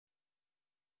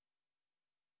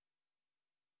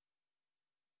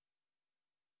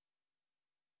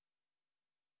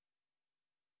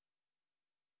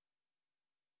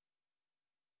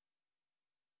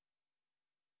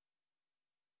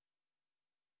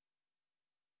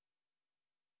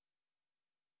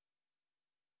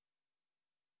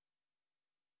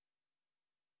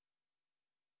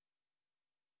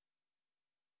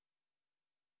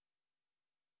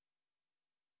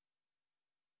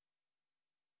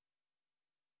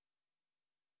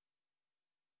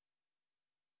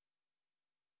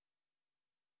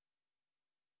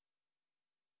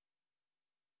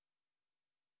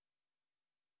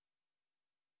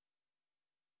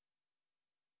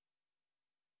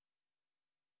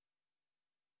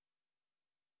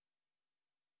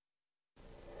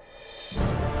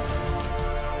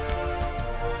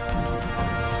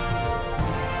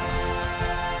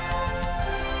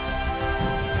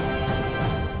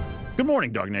Good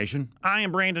morning, Dawg Nation. I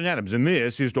am Brandon Adams, and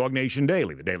this is DawgNation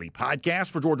Daily, the daily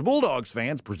podcast for Georgia Bulldogs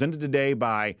fans, presented today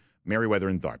by Merriweather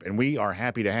and Tharp. And we are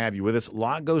happy to have you with us. A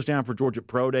lot goes down for Georgia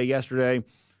Pro Day yesterday.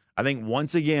 I think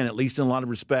once again, at least in a lot of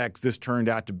respects, this turned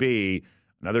out to be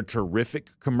another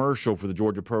terrific commercial for the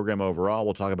Georgia program overall.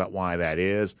 We'll talk about why that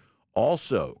is.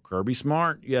 Also, Kirby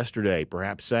Smart yesterday,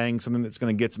 perhaps saying something that's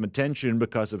going to get some attention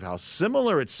because of how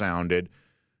similar it sounded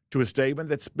to a statement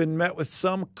that's been met with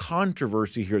some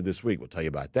controversy here this week. We'll tell you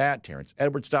about that. Terrence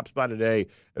Edwards stops by today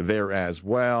there as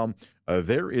well.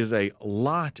 There is a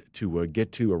lot to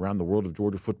get to around the world of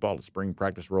Georgia football as spring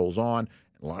practice rolls on.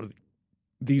 And a lot of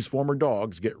these former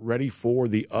Dogs get ready for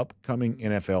the upcoming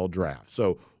NFL draft.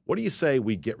 So what do you say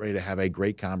we get ready to have a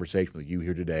great conversation with you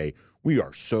here today? We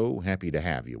are so happy to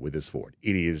have you with us for it.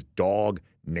 It is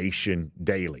DawgNation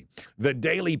Daily, the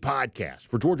daily podcast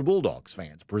for Georgia Bulldogs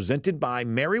fans, presented by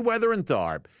Merriweather and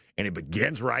Tharp, and it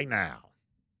begins right now.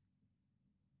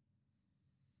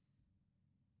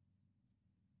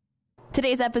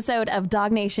 Today's episode of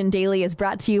DawgNation Daily is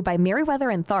brought to you by Merriweather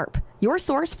and Tharp, your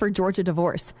source for Georgia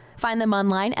divorce. Find them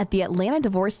online at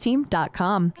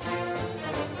theatlantadivorceteam.com.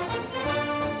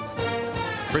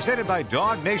 Presented by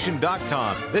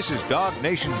DawgNation.com, this is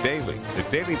DawgNation Daily, the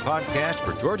daily podcast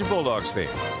for Georgia Bulldogs fans.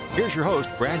 Here's your host,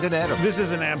 Brandon Adams. This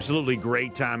is an absolutely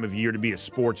great time of year to be a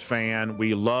sports fan.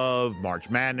 We love March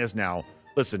Madness. Now,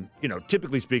 listen,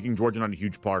 typically speaking, Georgia not a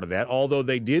huge part of that, although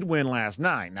they did win last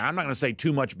night. Now, I'm not going to say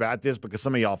too much about this because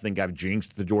some of y'all think I've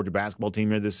jinxed the Georgia basketball team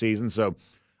here this season, so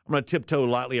I'm going to tiptoe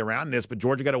lightly around this, but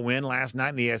Georgia got a win last night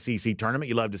in the SEC tournament.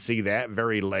 You love to see that,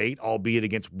 very late, albeit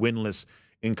against winless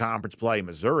in conference play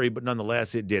Missouri, but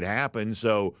nonetheless, it did happen.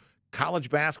 So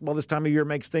college basketball this time of year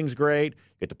makes things great.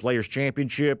 Get the Players'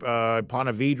 Championship, Ponte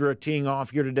Vedra teeing off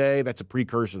here today. That's a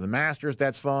precursor to the Masters.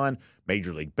 That's fun.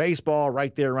 Major League Baseball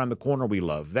right there around the corner. We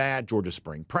love that. Georgia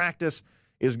spring practice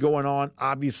is going on.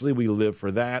 Obviously, we live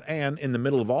for that. And in the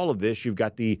middle of all of this, you've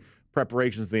got the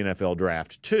preparations for the NFL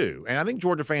draft, too. And I think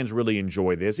Georgia fans really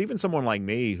enjoy this. Even someone like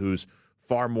me who's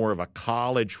far more of a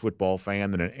college football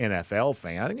fan than an NFL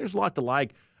fan. I think there's a lot to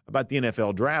like about the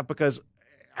NFL draft because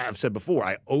I've said before,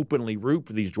 I openly root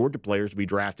for these Georgia players to be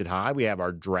drafted high. We have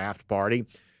our draft party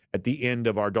at the end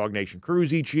of our DawgNation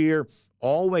cruise each year.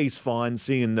 Always fun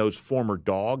seeing those former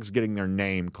Dogs getting their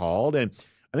name called. And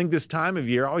I think this time of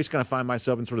year, I always kind of find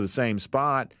myself in sort of the same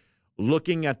spot,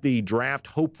 looking at the draft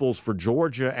hopefuls for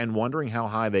Georgia and wondering how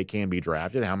high they can be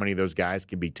drafted, how many of those guys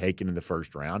can be taken in the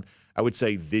first round. I would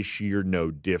say this year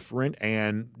no different,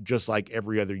 and just like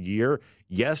every other year,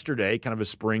 yesterday kind of a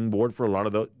springboard for a lot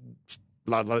of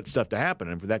that stuff to happen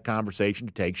and for that conversation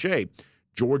to take shape.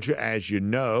 Georgia, as you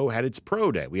know, had its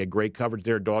pro day. We had great coverage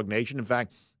there at DawgNation. In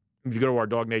fact, if you go to our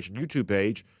DawgNation YouTube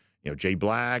page, Jay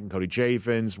Black and Cody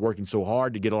Chafin's working so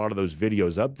hard to get a lot of those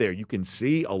videos up there. You can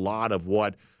see a lot of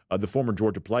what the former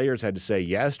Georgia players had to say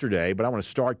yesterday, but I want to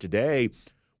start today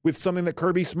with something that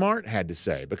Kirby Smart had to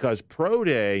say, because Pro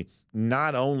Day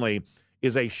not only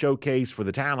is a showcase for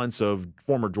the talents of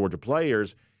former Georgia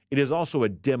players, it is also a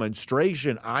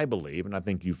demonstration, I believe, and I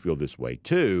think you feel this way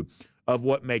too, of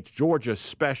what makes Georgia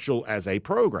special as a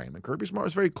program. And Kirby Smart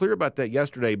was very clear about that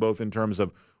yesterday, both in terms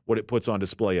of what it puts on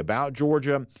display about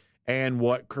Georgia and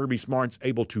what Kirby Smart's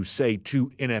able to say to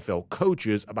NFL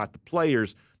coaches about the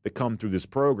players that come through this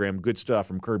program. Good stuff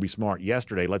from Kirby Smart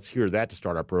yesterday. Let's hear that to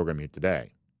start our program here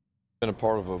today. Been a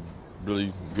part of a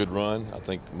really good run. I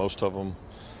think most of them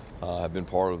have been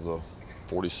part of the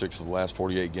 46 of the last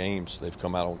 48 games. They've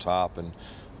come out on top, and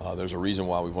there's a reason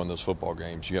why we've won those football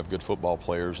games. You have good football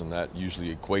players, and that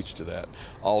usually equates to that.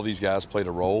 All these guys played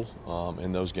a role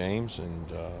in those games,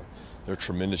 and they're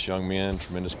tremendous young men,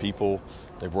 tremendous people.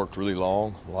 They've worked really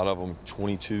long, a lot of them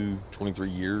 22, 23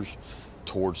 years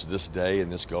towards this day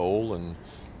and this goal, and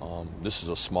this is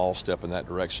a small step in that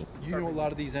direction. You know a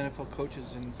lot of these NFL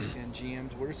coaches and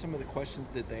GMs. What are some of the questions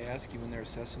that they ask you when they're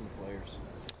assessing the players?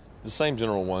 The same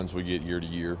general ones we get year to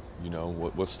year.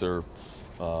 What's their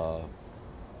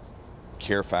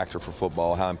care factor for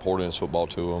football? How important is football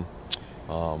to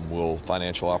them? Will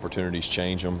financial opportunities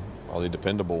change them? Are they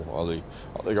dependable? Are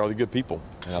they good people?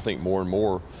 And I think more and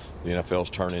more the NFL's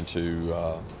turned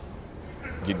into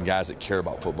getting guys that care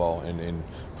about football and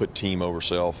put team over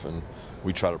self, and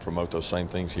we try to promote those same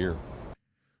things here.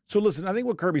 So listen, I think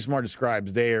what Kirby Smart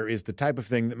describes there is the type of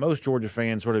thing that most Georgia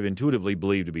fans sort of intuitively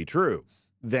believe to be true,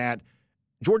 that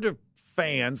Georgia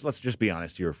fans, let's just be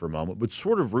honest here for a moment, would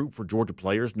sort of root for Georgia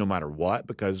players no matter what,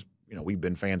 because, we've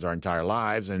been fans our entire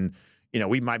lives, and,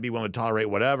 we might be willing to tolerate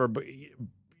whatever, but,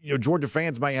 Georgia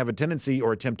fans might have a tendency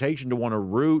or a temptation to want to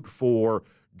root for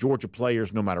Georgia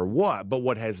players no matter what. But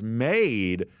what has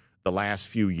made the last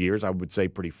few years, I would say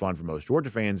pretty fun for most Georgia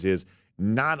fans, is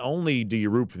not only do you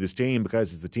root for this team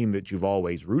because it's the team that you've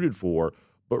always rooted for,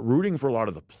 but rooting for a lot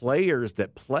of the players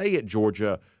that play at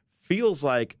Georgia feels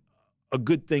like a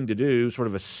good thing to do, sort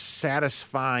of a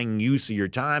satisfying use of your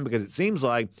time, because it seems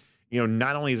like,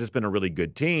 not only has this been a really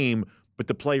good team, but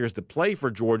the players that play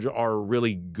for Georgia are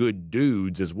really good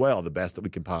dudes as well, the best that we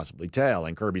can possibly tell.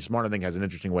 And Kirby Smart, I think, has an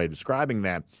interesting way of describing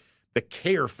that. The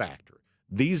care factor.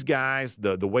 These guys,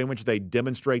 the way in which they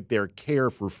demonstrate their care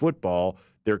for football,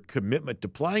 their commitment to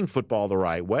playing football the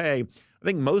right way. I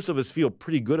think most of us feel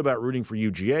pretty good about rooting for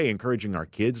UGA, encouraging our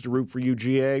kids to root for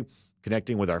UGA,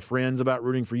 connecting with our friends about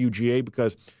rooting for UGA,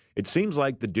 because it seems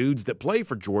like the dudes that play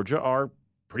for Georgia are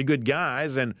pretty good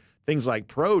guys, and things like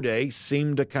Pro Day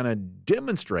seem to kind of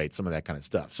demonstrate some of that kind of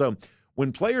stuff. So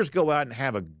when players go out and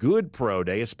have a good Pro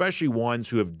Day, especially ones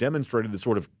who have demonstrated the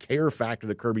sort of care factor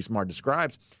that Kirby Smart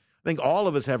describes, I think all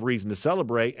of us have reason to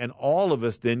celebrate, and all of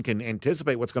us then can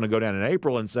anticipate what's going to go down in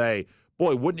April and say,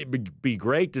 boy, wouldn't it be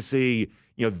great to see,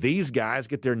 these guys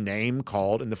get their name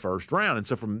called in the first round. And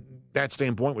so from that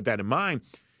standpoint, with that in mind,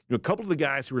 a couple of the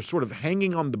guys who are sort of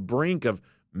hanging on the brink of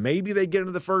maybe they get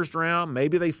into the first round,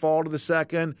 maybe they fall to the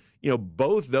second,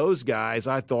 both those guys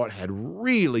I thought had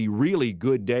really, really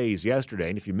good days yesterday.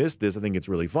 And if you missed this, I think it's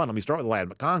really fun. Let me start with Ladd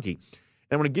McConkey.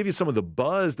 And I want to give you some of the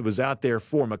buzz that was out there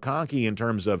for McConkey in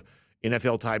terms of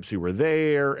NFL types who were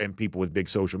there and people with big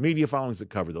social media followings that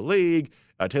cover the league.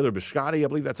 Taylor Biscotti, I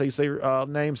believe that's how you say your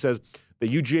name, says the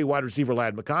UGA wide receiver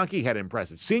Ladd McConkey had an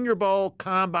impressive Senior Bowl,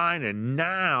 Combine, and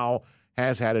now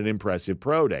has had an impressive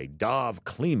Pro Day. Dov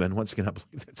Kleeman, once again, I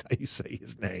believe that's how you say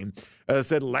his name,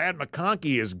 said Ladd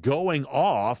McConkey is going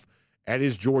off at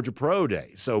his Georgia Pro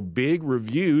Day. So big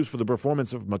reviews for the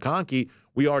performance of McConkey.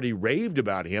 We already raved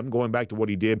about him going back to what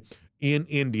he did in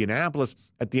Indianapolis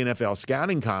at the NFL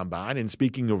Scouting Combine. And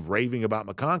speaking of raving about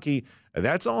McConkey,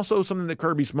 that's also something that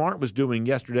Kirby Smart was doing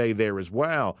yesterday there as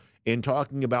well, in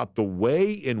talking about the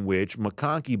way in which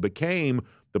McConkey became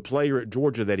the player at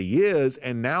Georgia that he is,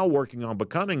 and now working on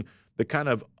becoming the kind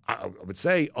of, I would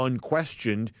say,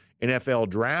 unquestioned NFL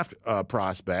draft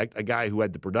prospect, a guy who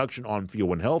had the production on field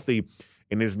when healthy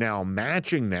and is now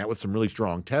matching that with some really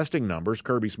strong testing numbers.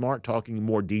 Kirby Smart talking in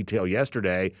more detail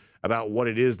yesterday about what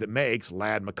it is that makes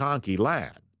Ladd McConkey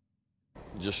Ladd.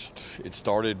 It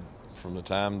started from the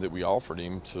time that we offered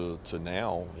him to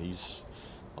now. He's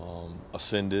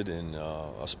ascended and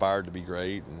aspired to be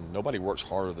great, and nobody works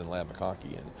harder than Ladd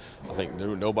McConkey. And I think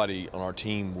nobody on our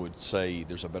team would say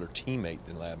there's a better teammate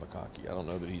than Ladd McConkey. I don't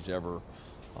know that he's ever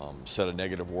said a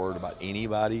negative word about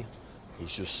anybody.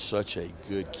 He's just such a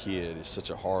good kid. He's such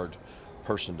a hard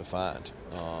person to find,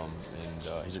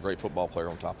 and he's a great football player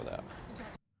on top of that.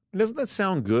 Doesn't that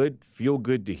sound good, feel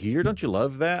good to hear? Don't you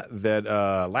love that? That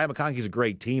Ladd McConkey's a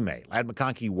great teammate. Ladd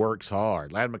McConkey works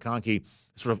hard. Ladd McConkey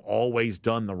sort of always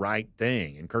done the right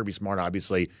thing. And Kirby Smart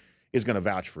obviously is going to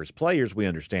vouch for his players. We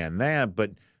understand that.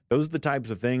 But those are the types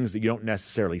of things that you don't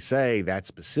necessarily say that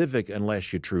specific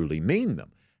unless you truly mean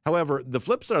them. However, the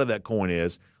flip side of that coin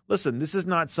is, listen, this is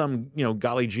not some,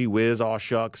 golly gee whiz, aw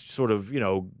shucks, sort of,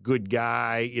 good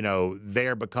guy,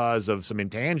 there because of some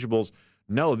intangibles.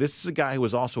 No, this is a guy who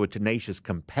was also a tenacious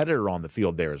competitor on the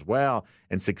field there as well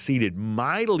and succeeded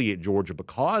mightily at Georgia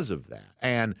because of that.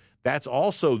 And that's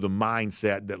also the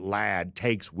mindset that Ladd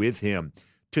takes with him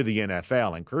to the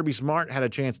NFL. And Kirby Smart had a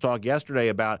chance to talk yesterday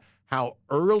about how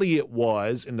early it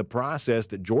was in the process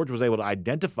that Georgia was able to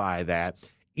identify that,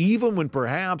 even when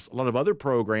perhaps a lot of other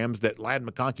programs that Ladd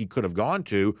McConkey could have gone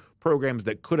to, programs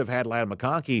that could have had Ladd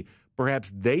McConkey,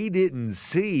 perhaps they didn't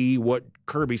see what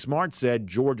Kirby Smart said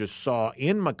Georgia saw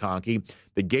in McConkey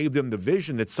that gave them the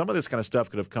vision that some of this kind of stuff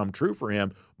could have come true for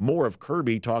him. More of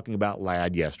Kirby talking about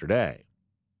Ladd yesterday.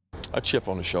 A chip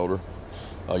on his shoulder,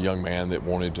 a young man that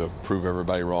wanted to prove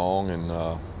everybody wrong,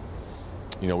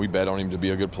 and we bet on him to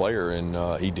be a good player,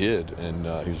 and he did, and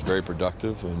he was very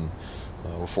productive, and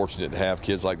we're fortunate to have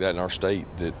kids like that in our state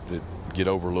that get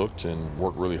overlooked and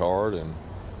work really hard, and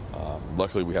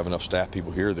luckily we have enough staff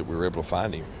people here that we were able to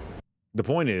find him. The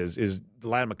point is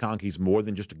Ladd McConkey's more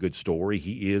than just a good story.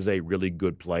 He is a really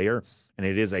good player, and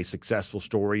it is a successful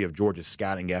story of Georgia's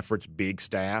scouting efforts, big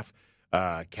staff,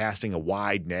 casting a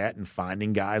wide net and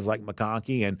finding guys like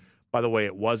McConkey. And by the way,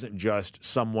 it wasn't just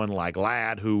someone like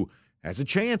Ladd who has a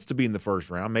chance to be in the first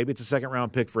round. Maybe it's a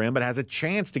second-round pick for him, but has a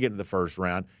chance to get in the first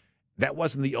round. That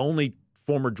wasn't the only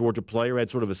former Georgia player who had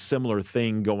sort of a similar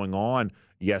thing going on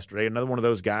yesterday. Another one of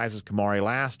those guys is Kamari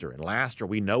Laster. And Laster,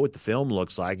 we know what the film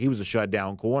looks like. He was a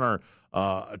shutdown corner,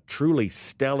 a truly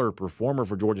stellar performer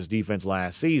for Georgia's defense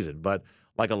last season. But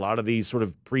like a lot of these sort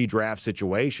of pre-draft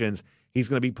situations, He's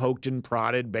going to be poked and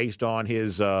prodded based on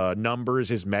his numbers,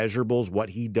 his measurables, what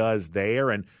he does there.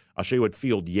 And I'll show you what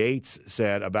Field Yates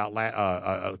said about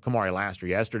Kamari Laster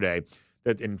yesterday.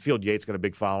 And Field Yates got a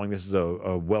big following. This is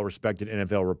a well-respected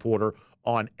NFL reporter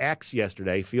on X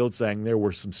yesterday. Field saying there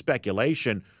was some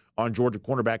speculation on Georgia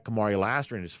cornerback Kamari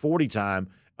Laster in his 40 time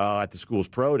at the school's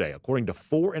pro day. According to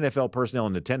 4 NFL personnel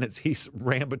in attendance, he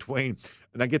ran between,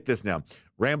 and I get this now,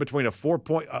 ran between a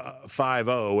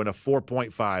 4.50 and a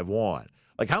 4.51.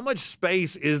 Like, how much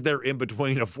space is there in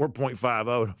between a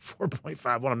 4.50 and a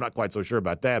 4.51? I'm not quite so sure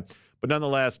about that. But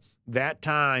nonetheless, that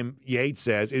time, Yates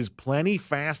says, is plenty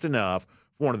fast enough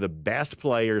for one of the best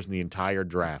players in the entire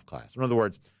draft class. In other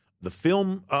words, the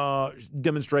film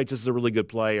demonstrates this is a really good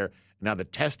player. Now, the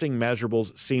testing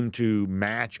measurables seem to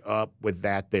match up with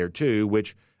that there, too,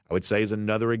 which I would say is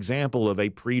another example of a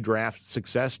pre-draft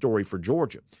success story for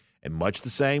Georgia. In much the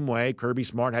same way, Kirby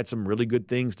Smart had some really good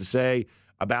things to say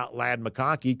about Ladd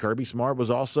McConkey. Kirby Smart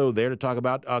was also there to talk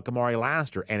about Kamari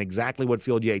Laster, and exactly what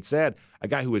Field Yates said, a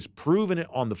guy who has proven it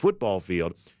on the football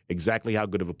field, exactly how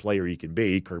good of a player he can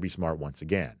be, Kirby Smart once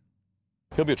again.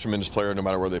 He'll be a tremendous player no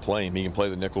matter where they play him. He can play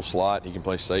the nickel slot. He can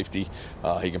play safety.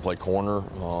 He can play corner.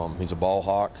 He's a ball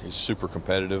hawk. He's super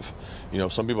competitive. You know,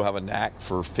 some people have a knack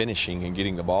for finishing and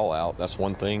getting the ball out. That's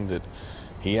one thing that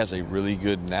he has a really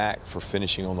good knack for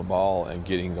finishing on the ball and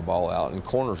getting the ball out. And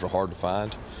corners are hard to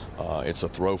find. It's a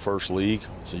throw-first league,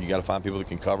 so you got to find people that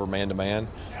can cover man-to-man,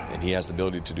 and he has the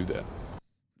ability to do that.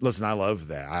 Listen, I love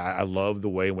that. I love the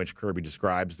way in which Kirby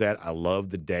describes that. I love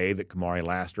the day that Kamari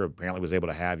Laster apparently was able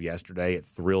to have yesterday. It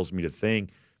thrills me to think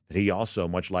that he also,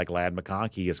 much like Ladd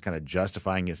McConkey, is kind of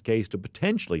justifying his case to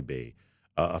potentially be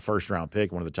a first-round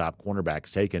pick, one of the top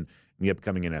cornerbacks taken in the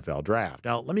upcoming NFL draft.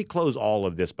 Now, let me close all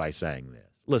of this by saying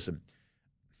this. Listen,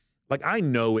 like, I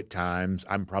know at times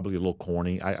I'm probably a little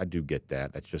corny. I do get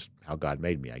that. That's just how God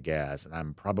made me, I guess. And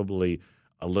I'm probably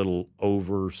a little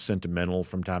over-sentimental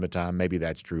from time to time. Maybe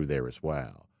that's true there as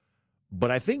well. But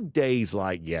I think days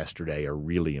like yesterday are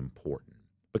really important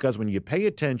because when you pay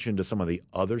attention to some of the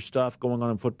other stuff going on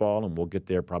in football, and we'll get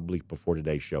there probably before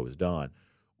today's show is done,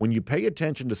 when you pay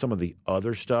attention to some of the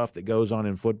other stuff that goes on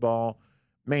in football,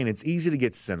 man, it's easy to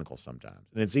get cynical sometimes.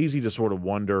 And it's easy to sort of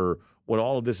wonder what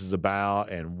all of this is about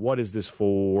and what is this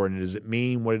for and does it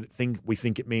mean what we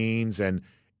think it means. And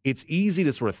it's easy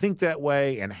to sort of think that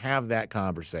way and have that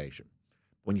conversation.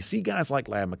 When you see guys like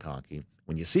Ladd McConkey,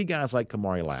 when you see guys like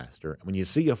Kamari Laster, and when you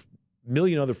see a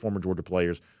million other former Georgia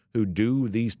players who do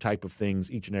these type of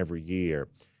things each and every year,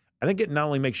 I think it not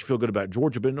only makes you feel good about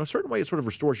Georgia, but in a certain way it sort of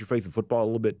restores your faith in football a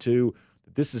little bit too.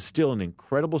 This is still an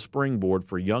incredible springboard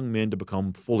for young men to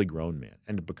become fully grown men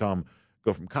and to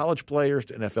go from college players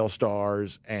to NFL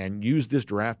stars and use this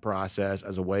draft process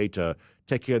as a way to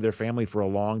take care of their family for a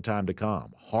long time to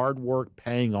come. Hard work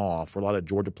paying off for a lot of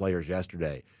Georgia players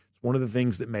yesterday. It's one of the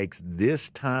things that makes this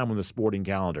time on the sporting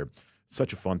calendar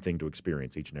such a fun thing to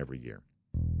experience each and every year.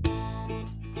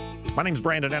 My name's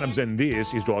Brandon Adams, and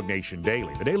this is DawgNation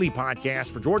Daily, the daily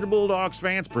podcast for Georgia Bulldogs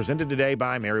fans, presented today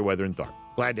by Merriweather and Tharp.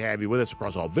 Glad to have you with us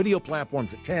across all video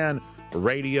platforms at 10,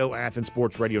 radio, Athens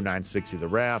Sports Radio 960, The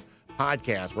Ref,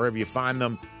 podcasts, wherever you find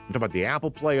them. I'm talking about the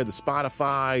Apple Player, the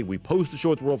Spotify. We post the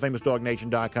show at the world-famous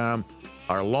DawgNation.com.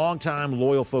 Our longtime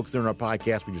loyal folks there on our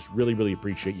podcast, we just really, really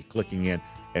appreciate you clicking in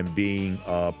and being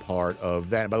a part of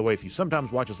that. And by the way, if you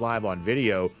sometimes watch us live on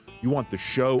video, you want the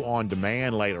show on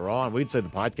demand later on, we'd say the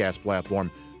podcast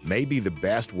platform may be the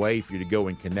best way for you to go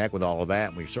and connect with all of that.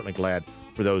 And we're certainly glad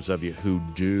for those of you who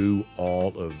do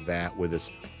all of that with us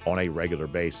on a regular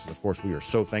basis. Of course, we are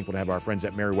so thankful to have our friends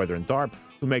at Merriweather and Tharp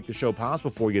who make the show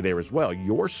possible for you there as well.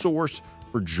 Your source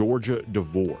for Georgia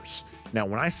divorce. Now,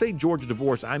 when I say Georgia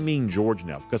divorce, I mean Georgia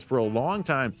now, because for a long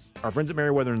time, our friends at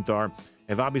Merriweather and Tharp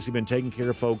have obviously been taking care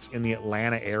of folks in the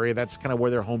Atlanta area. That's kind of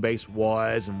where their home base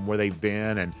was and where they've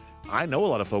been. And I know a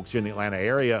lot of folks here in the Atlanta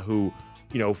area who,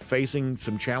 you know, facing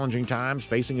some challenging times,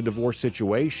 facing a divorce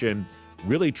situation,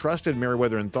 really trusted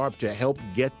Merriweather and Tharp to help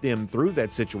get them through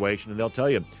that situation. And they'll tell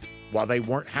you, while they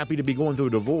weren't happy to be going through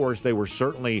a divorce, they were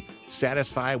certainly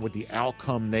satisfied with the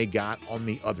outcome they got on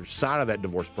the other side of that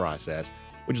divorce process,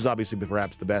 which is obviously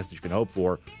perhaps the best that you can hope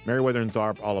for. Merriweather and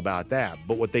Tharp, all about that.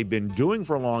 But what they've been doing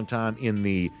for a long time in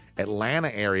the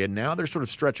Atlanta area, now they're sort of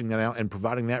stretching that out and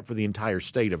providing that for the entire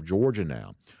state of Georgia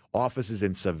now. Offices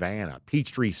in Savannah,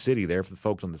 Peachtree City there for the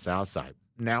folks on the south side.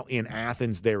 Now in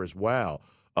Athens there as well.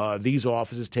 These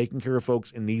offices taking care of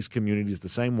folks in these communities the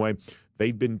same way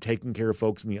they've been taking care of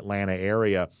folks in the Atlanta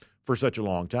area for such a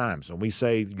long time. So when we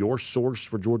say your source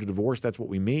for Georgia divorce, that's what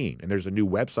we mean. And there's a new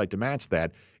website to match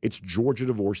that. It's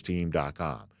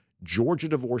GeorgiaDivorceTeam.com.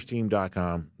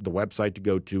 GeorgiaDivorceTeam.com, the website to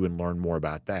go to and learn more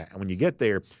about that. And when you get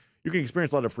there, you can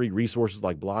experience a lot of free resources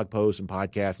like blog posts and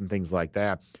podcasts and things like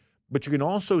that. But you can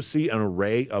also see an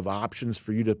array of options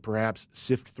for you to perhaps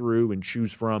sift through and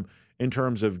choose from in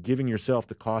terms of giving yourself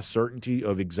the cost certainty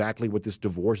of exactly what this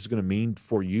divorce is going to mean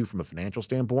for you from a financial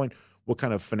standpoint. What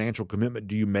kind of financial commitment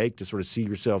do you make to sort of see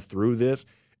yourself through this?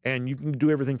 And you can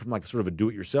do everything from like sort of a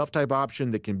do-it-yourself type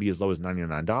option that can be as low as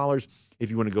 $99.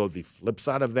 If you want to go the flip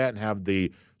side of that and have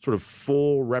the sort of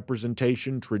full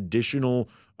representation, traditional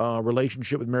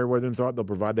relationship with Meriwether and Tharp, they'll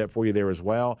provide that for you there as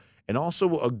well. And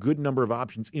also a good number of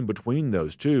options in between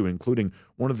those two, including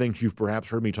one of the things you've perhaps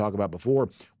heard me talk about before,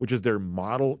 which is their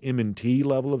model M&T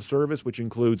level of service, which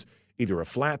includes either a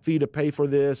flat fee to pay for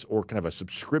this or kind of a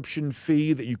subscription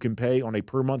fee that you can pay on a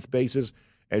per-month basis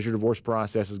as your divorce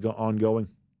process is ongoing.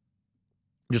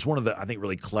 Just one of the, I think,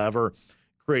 really clever,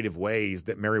 creative ways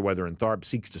that Meriwether and Tharp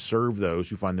seeks to serve those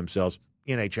who find themselves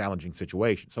in a challenging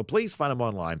situation. So please find them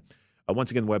online.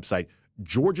 Once again, the website,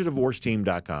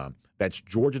 GeorgiaDivorceTeam.com. That's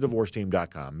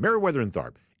GeorgiaDivorceTeam.com. Meriwether and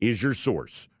Tharp is your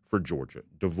source for Georgia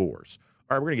divorce.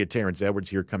 All right, we're going to get Terrence Edwards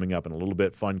here coming up in a little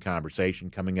bit. Fun conversation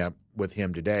coming up with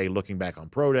him today, looking back on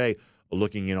Pro Day,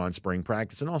 looking in on spring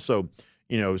practice, and also,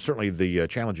 you know, certainly the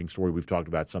challenging story we've talked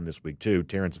about some this week, too.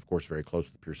 Terrence, of course, very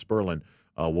close with Pierce Sperlin.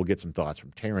 We'll get some thoughts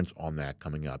from Terrence on that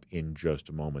coming up in just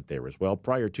a moment there as well.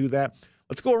 Prior to that,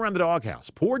 let's go around the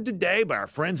doghouse. Poured today by our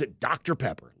friends at Dr.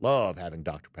 Pepper. Love having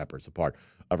Dr. Pepper as a part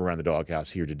of Around the Doghouse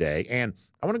here today. And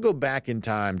I want to go back in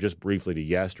time just briefly to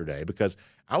yesterday because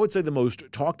I would say the most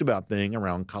talked about thing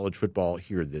around college football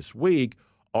here this week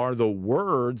are the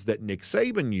words that Nick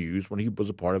Saban used when he was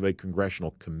a part of a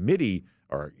congressional committee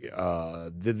or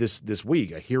this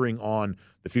week, a hearing on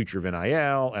the future of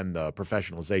NIL and the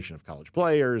professionalization of college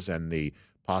players and the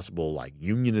possible like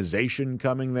unionization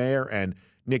coming there. And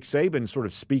Nick Saban sort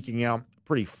of speaking out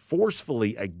pretty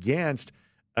forcefully against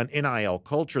an NIL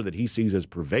culture that he sees as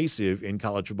pervasive in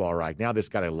college football right now. This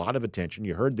got a lot of attention.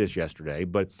 You heard this yesterday,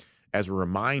 but as a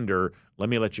reminder, let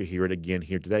me let you hear it again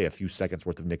here today, a few seconds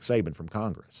worth of Nick Saban from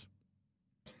Congress.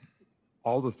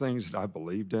 All the things that I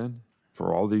believed in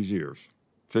for all these years,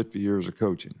 50 years of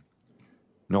coaching,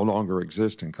 no longer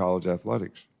exist in college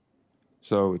athletics.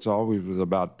 So it's always was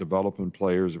about developing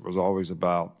players. It was always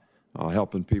about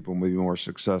helping people be more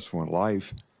successful in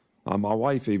life. My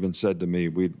wife even said to me,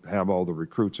 we'd have all the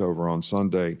recruits over on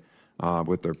Sunday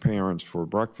with their parents for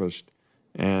breakfast,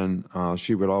 and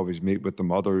she would always meet with the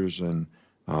mothers and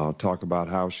talk about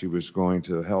how she was going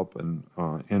to help and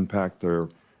impact their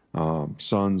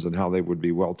sons and how they would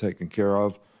be well taken care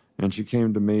of. And she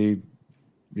came to me,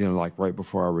 you know, like right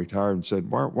before I retired and said,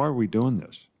 why are we doing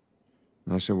this?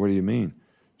 And I said, what do you mean?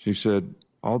 She said,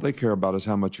 all they care about is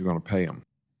how much you're going to pay them.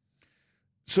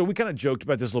 So we kind of joked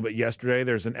about this a little bit yesterday.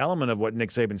 There's an element of what Nick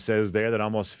Saban says there that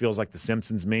almost feels like the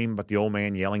Simpsons meme about the old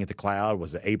man yelling at the cloud.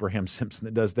 Was it Abraham Simpson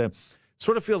that does that?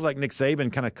 Sort of feels like Nick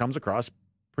Saban kind of comes across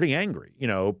pretty angry, you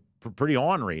know, pretty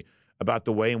ornery about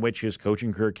the way in which his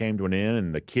coaching career came to an end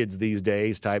and the kids these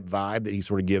days type vibe that he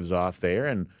sort of gives off there.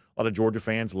 And a lot of Georgia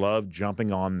fans love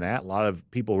jumping on that. A lot of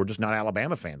people who are just not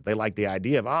Alabama fans, they like the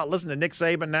idea of, listen to Nick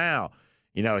Saban now.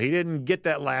 You know, he didn't get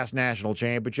that last national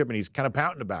championship, and he's kind of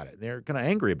pouting about it. They're kind of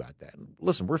angry about that.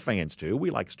 Listen, we're fans, too. We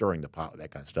like stirring the pot with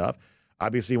that kind of stuff.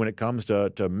 Obviously, when it comes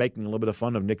to making a little bit of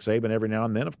fun of Nick Saban every now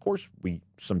and then, of course, we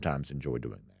sometimes enjoy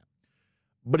doing that.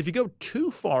 But if you go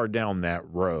too far down that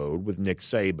road with Nick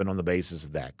Saban on the basis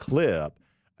of that clip,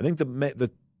 I think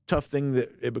the tough thing that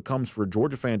it becomes for a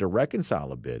Georgia fan to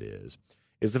reconcile a bit is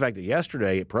the fact that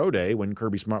yesterday at Pro Day, when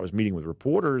Kirby Smart was meeting with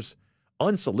reporters,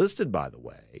 unsolicited, by the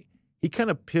way, he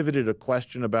kind of pivoted a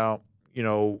question about, you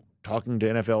know, talking to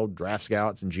NFL draft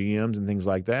scouts and GMs and things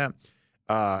like that,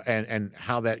 and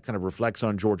how that kind of reflects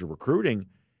on Georgia recruiting.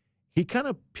 He kind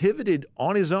of pivoted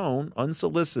on his own,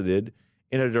 unsolicited,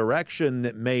 in a direction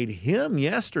that made him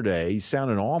yesterday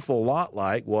sound an awful lot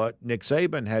like what Nick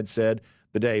Saban had said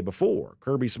the day before.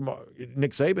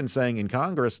 Nick Saban saying in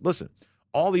Congress, listen,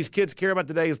 all these kids care about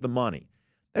today is the money.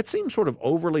 That seems sort of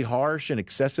overly harsh and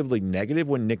excessively negative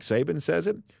when Nick Saban says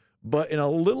it. But in a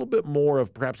little bit more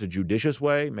of perhaps a judicious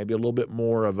way, maybe a little bit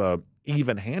more of a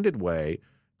even-handed way,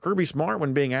 Kirby Smart,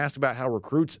 when being asked about how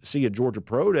recruits see a Georgia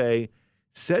Pro Day,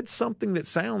 said something that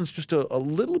sounds just a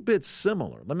little bit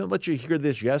similar. Let me let you hear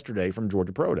this yesterday from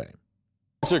Georgia Pro Day.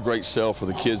 It's a great sell for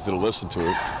the kids that'll listen to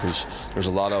it because there's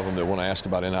a lot of them that want to ask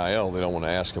about NIL. They don't want to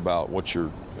ask about what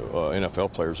your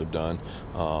NFL players have done.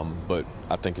 But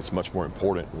I think it's much more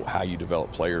important how you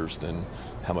develop players than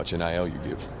how much NIL you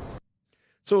give.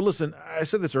 So listen, I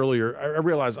said this earlier. I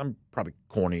realize I'm probably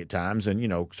corny at times, and, you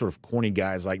know, sort of corny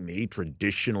guys like me,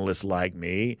 traditionalists like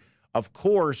me, of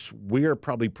course, we're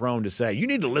probably prone to say, you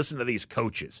need to listen to these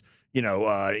coaches. You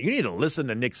need to listen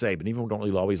to Nick Saban. Even if we don't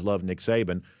really always love Nick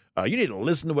Saban, you need to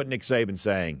listen to what Nick Saban's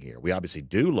saying here. We obviously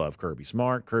do love Kirby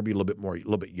Smart. Kirby a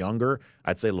little bit younger.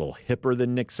 I'd say a little hipper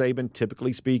than Nick Saban,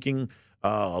 typically speaking.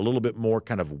 A little bit more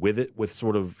kind of with it, with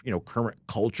sort of, current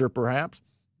culture perhaps.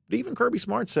 But even Kirby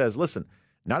Smart says, listen,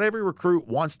 not every recruit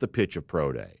wants the pitch of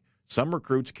pro day. Some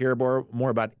recruits care more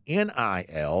about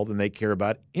NIL than they care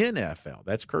about NFL.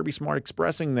 That's Kirby Smart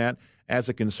expressing that as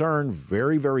a concern,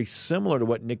 very, very similar to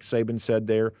what Nick Saban said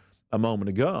there a moment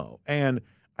ago. And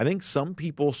I think some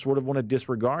people sort of want to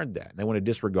disregard that. They want to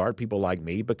disregard people like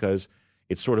me because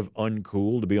it's sort of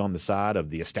uncool to be on the side of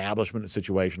the establishment in a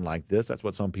situation like this. That's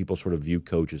what some people sort of view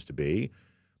coaches to be.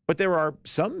 But there are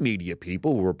some media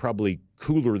people who are probably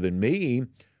cooler than me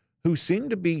who seem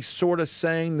to be sort of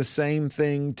saying the same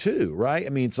thing too, right? I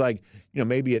mean, it's like,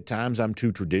 maybe at times I'm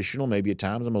too traditional. Maybe at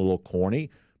times I'm a little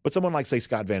corny. But someone like, say,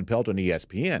 Scott Van Pelt on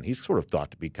ESPN, he's sort of thought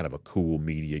to be kind of a cool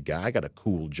media guy, got a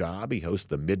cool job. He hosts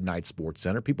the Midnight Sports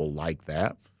Center. People like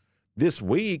that. This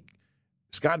week,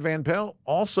 Scott Van Pelt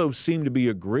also seemed to be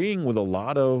agreeing with a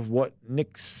lot of what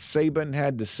Nick Saban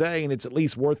had to say, and it's at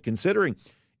least worth considering.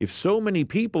 If so many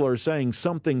people are saying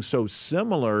something so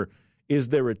similar, is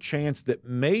there a chance that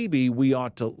maybe we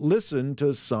ought to listen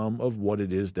to some of what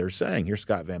it is they're saying? Here's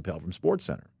Scott Van Pelt from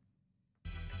SportsCenter.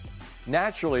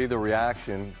 Naturally, the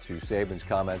reaction to Saban's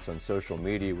comments on social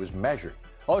media was measured.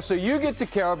 Oh, so you get to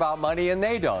care about money and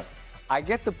they don't. I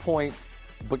get the point,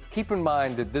 but keep in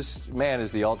mind that this man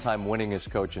is the all-time winningest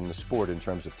coach in the sport in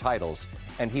terms of titles,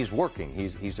 and he's working.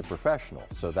 He's a professional,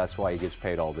 so that's why he gets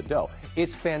paid all the dough.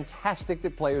 It's fantastic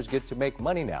that players get to make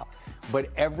money now, but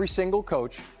every single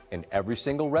coach in every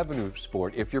single revenue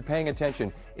sport, if you're paying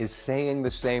attention, is saying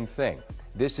the same thing.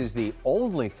 This is the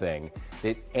only thing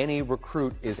that any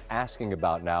recruit is asking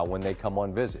about now when they come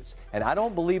on visits. And I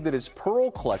don't believe that it's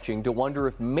pearl clutching to wonder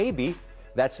if maybe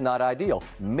that's not ideal.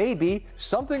 Maybe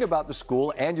something about the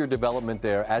school and your development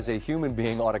there as a human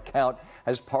being ought to count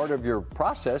as part of your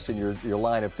process and your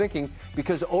line of thinking,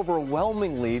 because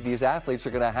overwhelmingly these athletes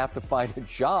are going to have to find a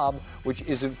job which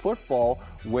isn't football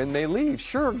when they leave.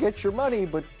 Sure, get your money,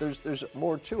 but there's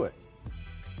more to it.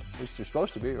 At least you're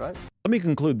supposed to be, right? Let me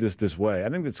conclude this way. I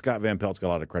think that Scott Van Pelt's got a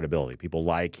lot of credibility. People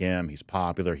like him. He's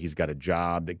popular. He's got a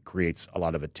job that creates a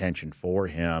lot of attention for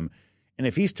him. And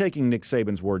if he's taking Nick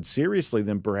Saban's words seriously,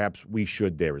 then perhaps we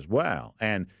should there as well.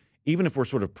 And even if we're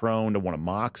sort of prone to want to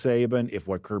mock Saban, if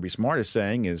what Kirby Smart is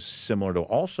saying is similar to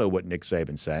also what Nick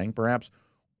Saban's saying, perhaps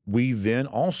we then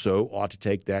also ought to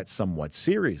take that somewhat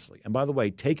seriously. And by the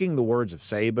way, taking the words of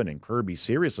Saban and Kirby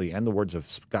seriously and the words of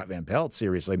Scott Van Pelt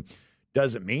seriously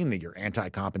doesn't mean that you're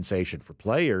anti-compensation for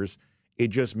players. It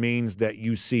just means that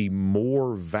you see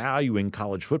more value in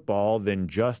college football than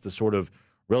just the sort of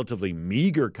relatively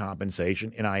meager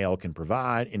compensation NIL can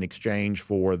provide in exchange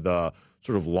for the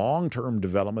sort of long-term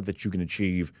development that you can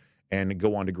achieve and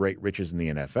go on to great riches in the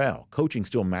NFL. Coaching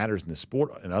still matters in the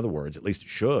sport. In other words, at least it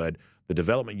should. The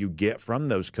development you get from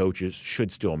those coaches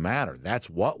should still matter. That's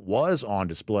what was on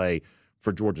display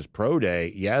for Georgia's Pro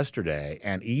Day yesterday.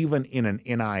 And even in an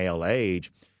NIL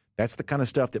age, that's the kind of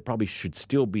stuff that probably should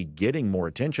still be getting more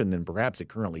attention than perhaps it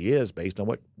currently is, based on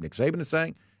what Nick Saban is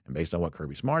saying and based on what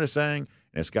Kirby Smart is saying,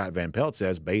 and as Scott Van Pelt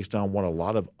says, based on what a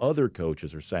lot of other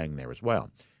coaches are saying there as well.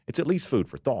 It's at least food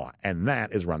for thought, and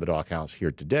that is Around the Doghouse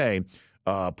here today,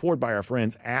 poured by our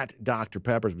friends at Dr.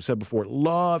 Pepper. As we said before,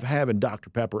 love having Dr.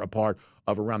 Pepper a part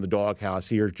of Around the Doghouse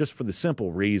here, just for the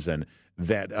simple reason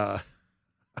that I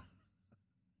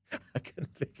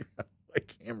couldn't figure out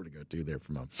what camera to go to there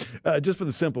for a moment. Just for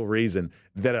the simple reason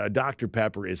that Dr.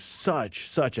 Pepper is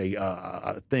such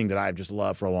a thing that I've just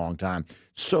loved for a long time.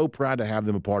 So proud to have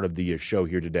them a part of the show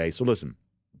here today. So listen,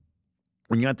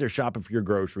 when you're out there shopping for your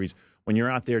groceries, when you're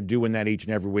out there doing that each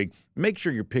and every week, make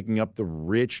sure you're picking up the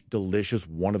rich, delicious,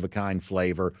 one-of-a-kind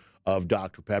flavor of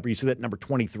Dr. Pepper. You see that number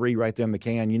 23 right there in the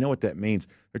can? You know what that means.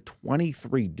 There are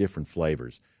 23 different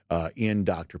flavors in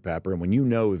Dr. Pepper. And when you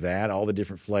know that, all the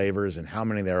different flavors and how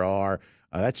many there are,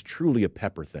 that's truly a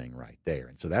pepper thing right there.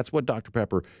 And so that's what Dr.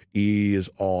 Pepper is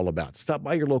all about. Stop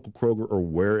by your local Kroger or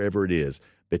wherever it is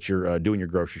that you're doing your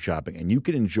grocery shopping, and you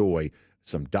can enjoy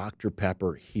some Dr.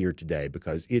 Pepper here today,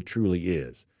 because it truly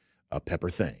is a pepper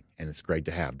thing. And it's great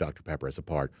to have Dr. Pepper as a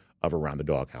part of Around the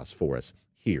Doghouse for us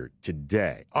here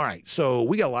today. All right, so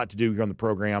we got a lot to do here on the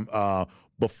program.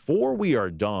 Before we are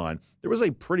done, there was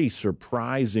a pretty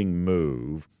surprising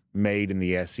move made in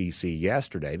the SEC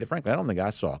yesterday that, frankly, I don't think I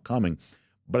saw coming,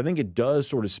 but I think it does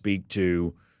sort of speak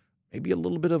to maybe a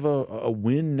little bit of a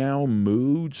win now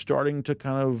mood starting to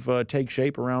kind of take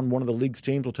shape around one of the league's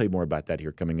teams. We'll tell you more about that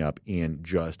here coming up in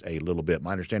just a little bit.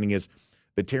 My understanding is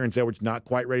that Terrence Edwards not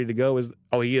quite ready to go.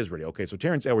 He is ready. Okay, so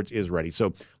Terrence Edwards is ready.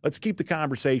 So let's keep the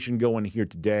conversation going here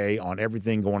today on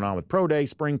everything going on with Pro Day,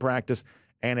 spring practice,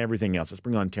 and everything else. Let's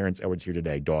bring on Terrence Edwards here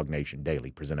today, DawgNation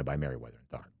Daily, presented by Merriweather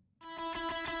and Tharp.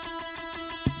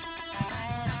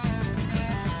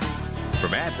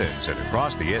 From Athens and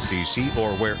across the SEC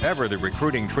or wherever the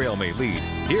recruiting trail may lead,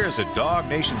 here's a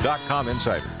DawgNation.com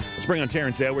insider. Let's bring on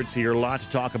Terrence Edwards here. A lot to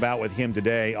talk about with him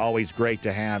today. Always great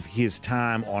to have his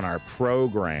time on our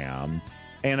program.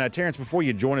 And Terrence, before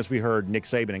you join us, we heard Nick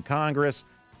Saban in Congress.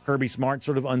 Kirby Smart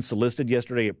sort of unsolicited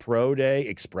yesterday at Pro Day,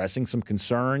 expressing some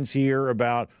concerns here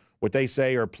about what they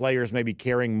say are players maybe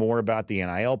caring more about the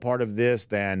NIL part of this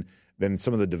than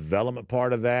some of the development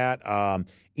part of that.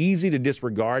 Easy to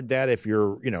disregard that if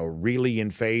you're, really in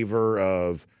favor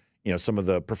of, some of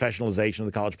the professionalization of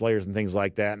the college players and things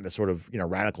like that and the sort of,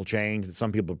 radical change that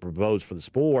some people propose for the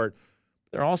sport.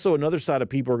 There are also another side of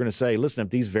people who are going to say, listen,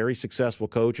 if these very successful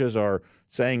coaches are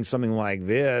saying something like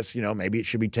this, maybe it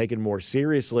should be taken more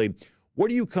seriously. Where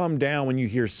do you come down when you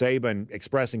hear Saban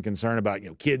expressing concern about,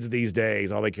 kids these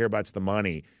days, all they care about is the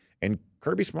money? And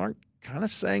Kirby Smart kind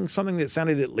of saying something that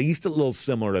sounded at least a little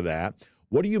similar to that.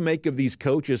 What do you make of these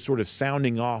coaches sort of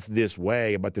sounding off this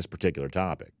way about this particular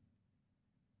topic?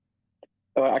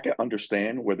 I can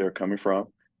understand where they're coming from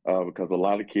because a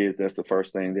lot of kids, that's the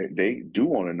first thing that they do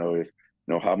want to know is,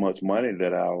 how much money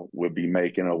that I would be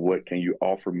making or what can you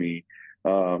offer me?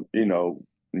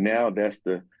 Now that's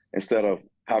instead of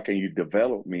how can you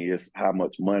develop me, it's how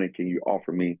much money can you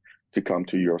offer me to come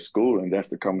to your school? And that's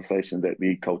the conversation that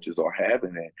the coaches are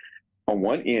having. And on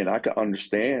one end, I can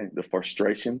understand the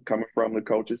frustration coming from the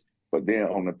coaches, but then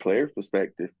on the player's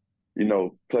perspective,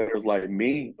 players like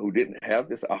me who didn't have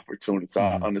this opportunity, so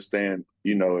I understand,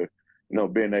 if,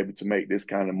 being able to make this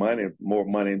kind of money, more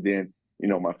money than,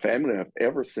 my family have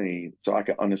ever seen. So I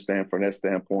can understand from that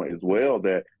standpoint as well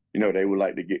that, they would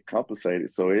like to get compensated.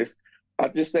 So I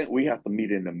just think we have to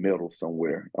meet in the middle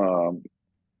somewhere.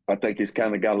 I think it's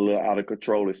kind of got a little out of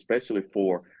control, especially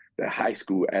for the high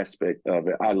school aspect of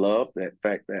it. I love that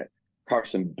fact that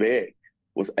Carson Beck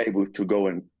was able to go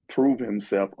and prove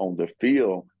himself on the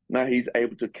field. Now he's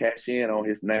able to cash in on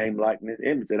his name, likeness,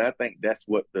 image. And I think that's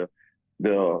what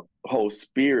the whole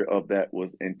spirit of that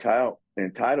was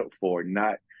entitled for,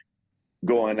 not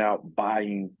going out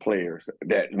buying players,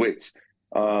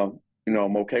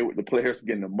 I'm okay with the players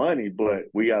getting the money, but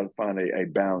we got to find a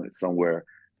balance somewhere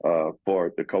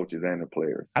for the coaches and the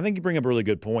players. I think you bring up a really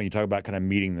good point. You talk about kind of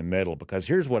meeting the middle, because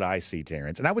here's what I see,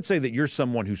 Terrence. And I would say that you're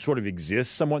someone who sort of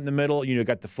exists somewhat in the middle. You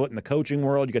got the foot in the coaching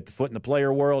world, you got the foot in the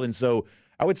player world. And so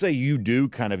I would say you do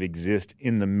kind of exist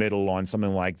in the middle on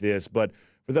something like this. But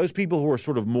for those people who are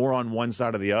sort of more on one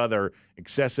side or the other,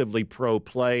 excessively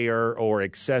pro-player or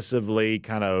excessively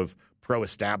kind of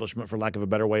pro-establishment, for lack of a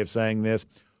better way of saying this,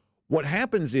 what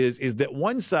happens is that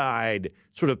one side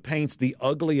sort of paints the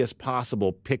ugliest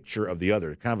possible picture of the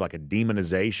other, kind of like a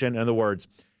demonization. In other words,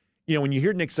 when you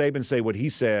hear Nick Saban say what he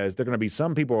says, there are going to be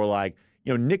some people who are like,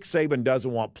 Nick Saban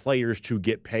doesn't want players to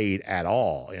get paid at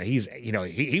all.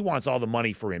 He wants all the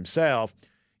money for himself.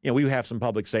 We have some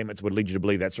public statements that would lead you to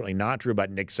believe that's certainly not true about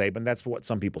Nick Saban. That's what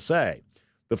some people say.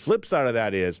 The flip side of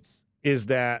that is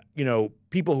that,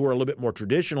 people who are a little bit more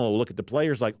traditional look at the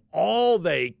players like all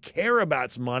they care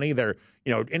about is money. They're,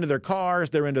 into their cars.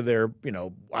 They're into their,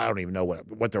 I don't even know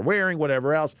what they're wearing,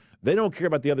 whatever else. They don't care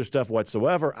about the other stuff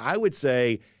whatsoever. I would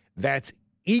say that's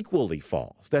equally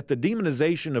false, that the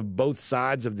demonization of both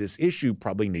sides of this issue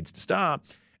probably needs to stop,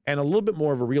 and a little bit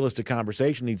more of a realistic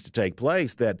conversation needs to take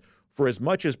place that for as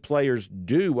much as players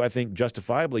do, I think,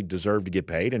 justifiably deserve to get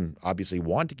paid and obviously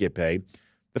want to get paid,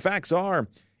 the facts are,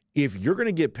 if you're going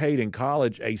to get paid in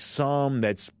college a sum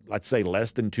that's, let's say,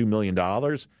 less than $2 million,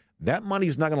 that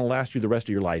money's not going to last you the rest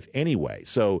of your life anyway.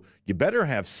 So you better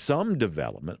have some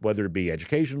development, whether it be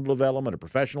educational development or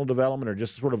professional development or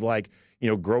just sort of like,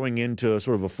 growing into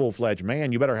sort of a full-fledged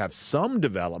man. You better have some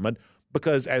development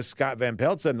because, as Scott Van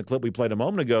Pelt said in the clip we played a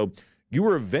moment ago, you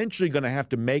are eventually going to have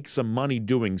to make some money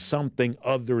doing something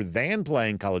other than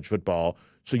playing college football.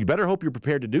 So you better hope you're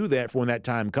prepared to do that for when that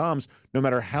time comes, no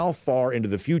matter how far into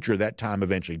the future that time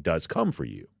eventually does come for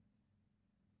you.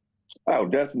 Oh,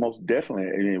 that's most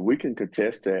definitely. I mean, we can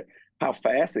contest that, how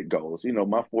fast it goes.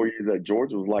 My 4 years at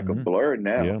Georgia was like a blur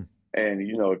now. Yeah. And,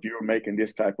 if you're making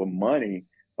this type of money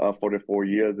for the 4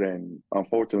 years and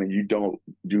unfortunately you do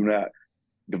not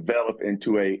develop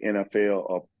into a NFL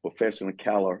or professional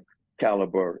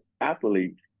caliber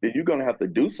athlete, then you're going to have to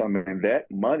do something, and that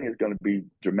money is going to be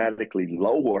dramatically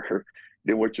lower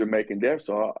than what you're making there.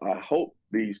 So I hope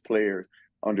these players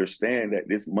understand that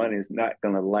this money is not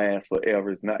going to last forever.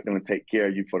 It's not going to take care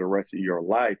of you for the rest of your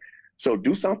life. So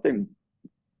do something,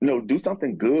 do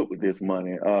something good with this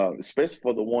money, especially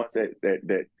for the ones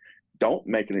that don't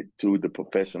make it to the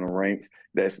professional ranks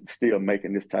that's still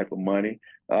making this type of money.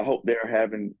 I hope they're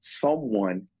having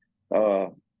someone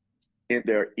in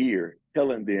their ear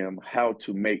telling them how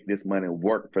to make this money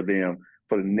work for them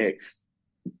for the next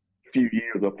few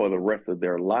years or for the rest of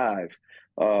their lives.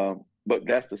 But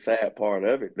that's the sad part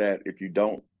of it, that if you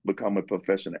don't become a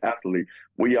professional athlete,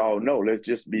 we all know, let's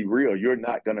just be real, you're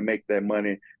not going to make that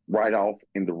money right off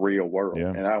in the real world. Yeah.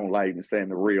 And I don't like even saying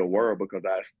the real world because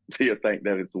I still think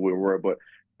that it's the real world, but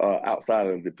outside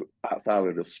of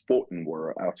the sporting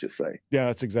world, I should say. Yeah,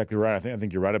 that's exactly right. I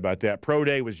think you're right about that. Pro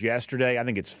Day was yesterday. I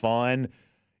think it's fun.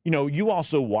 You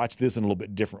also watch this in a little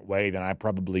bit different way than I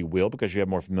probably will because you have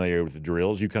more familiarity with the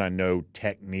drills. You kind of know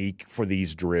technique for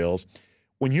these drills.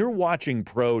 When you're watching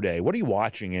Pro Day, what are you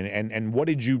watching, and what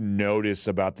did you notice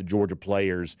about the Georgia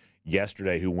players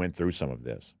yesterday who went through some of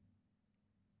this?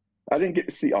 I didn't get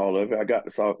to see all of it.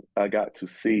 I got to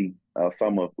see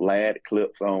some of Ladd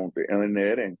clips on the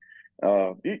internet, and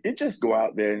it just go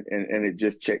out there and it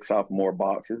just checks off more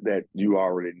boxes that you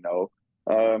already know.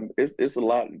 It's a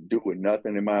lot to do with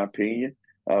nothing, in my opinion,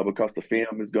 because the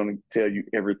film is going to tell you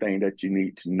everything that you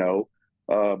need to know.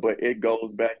 But it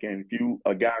goes back, and if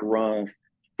a guy runs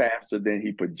faster than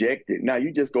he projected, now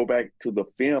you just go back to the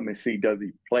film and see, does he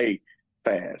play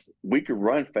fast? We can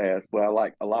run fast, but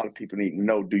a lot of people need to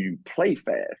know, do you play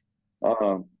fast?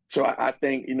 So I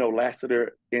think,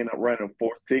 Lassiter ended up running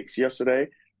 4.6 yesterday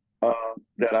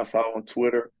that I saw on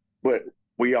Twitter, but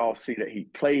we all see that he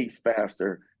plays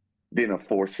faster than a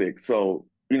 4.6. So,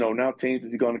 now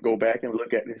teams are going to go back and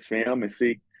look at this film and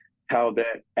see how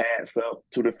that adds up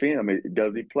to the film.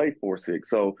 Does he play 4.6?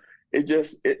 So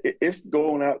it's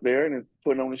going out there and it's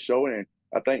putting on the show. And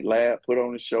I think Ladd put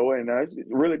on the show, and it's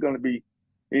really going to be,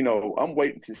 I'm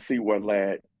waiting to see where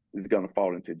Ladd is going to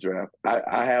fall into draft.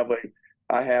 I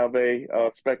have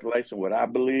a speculation what I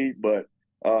believe, but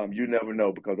you never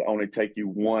know because it only take you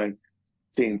one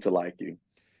team to like you.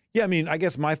 Yeah, I mean, I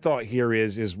guess my thought here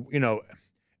is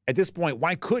at this point,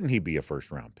 why couldn't he be a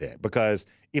first-round pick? Because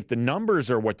if the numbers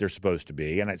are what they're supposed to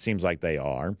be, and it seems like they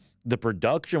are, the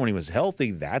production when he was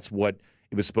healthy, that's what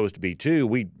it was supposed to be too.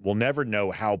 We will never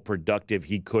know how productive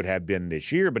he could have been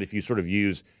this year, but if you sort of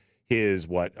use his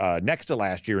next to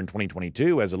last year in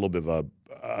 2022 as a little bit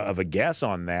of a guess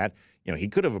on that, he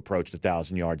could have approached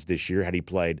 1,000 yards this year had he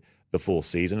played the full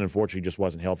season. Unfortunately, just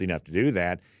wasn't healthy enough to do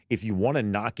that. If you want to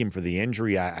knock him for the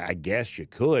injury, I guess you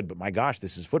could, but my gosh,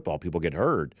 this is football. People get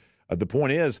hurt. The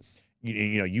point is,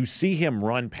 you see him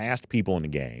run past people in the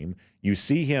game. You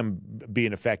see him be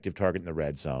an effective target in the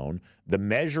red zone. The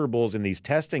measurables in these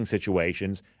testing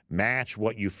situations match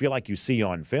what you feel like you see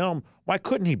on film. Why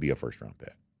couldn't he be a first-round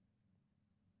pick?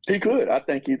 He could. I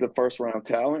think he's a first-round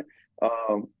talent.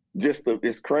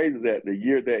 It's crazy that the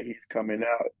year that he's coming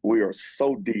out, we are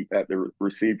so deep at the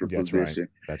receiver position.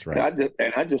 That's right.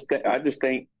 I just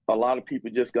think a lot of people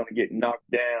just going to get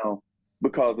knocked down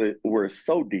because we're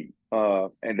so deep.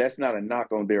 And that's not a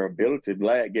knock on their ability.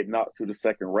 Ladd get knocked to the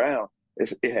second round.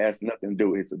 It has nothing to do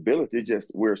with his ability. It's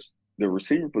just we're the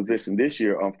receiver position this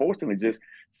year, unfortunately, just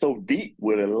so deep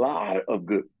with a lot of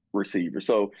good receivers.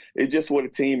 So it's just what a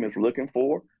team is looking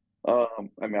for.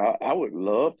 I would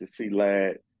love to see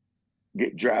Ladd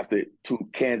get drafted to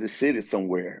Kansas City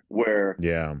somewhere where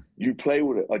you play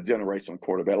with a generational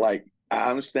quarterback. Like, I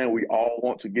understand we all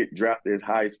want to get drafted as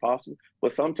high as possible,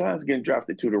 but sometimes getting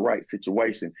drafted to the right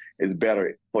situation is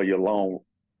better for your long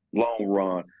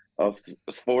run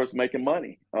as far as making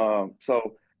money.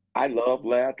 So I love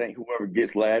Ladd. I think whoever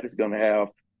gets Ladd is going to have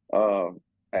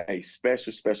a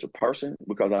special person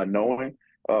because I know him,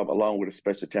 along with a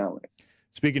special talent.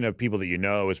 Speaking of people that you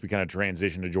know, as we kind of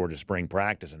transition to Georgia spring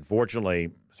practice, unfortunately,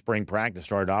 spring practice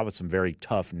started off with some very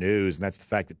tough news, and that's the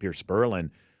fact that Pierce Spurlin,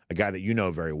 a guy that you know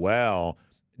very well,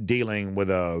 dealing with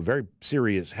a very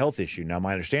serious health issue. Now,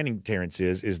 my understanding, Terrence,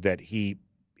 is that he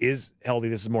is healthy.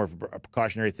 This is more of a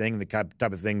precautionary thing, the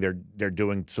type of thing they're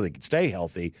doing so they can stay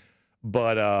healthy.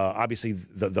 But obviously,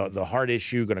 the heart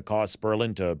issue going to cause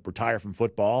Spurlin to retire from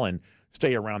football and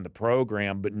stay around the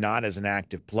program, but not as an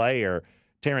active player.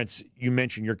 Terrence, you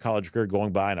mentioned your college career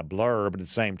going by in a blur, but at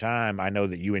the same time, I know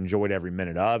that you enjoyed every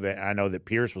minute of it. I know that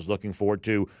Pierce was looking forward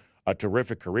to a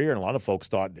terrific career, and a lot of folks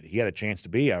thought that he had a chance to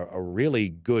be a really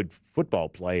good football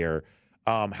player.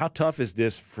 How tough is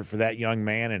this for that young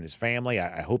man and his family?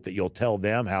 I hope that you'll tell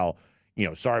them how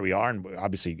sorry we are, and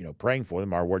obviously, praying for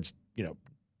them. Our words,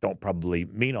 don't probably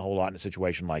mean a whole lot in a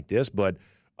situation like this. But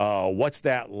what's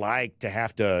that like to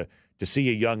have to see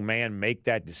a young man make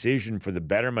that decision for the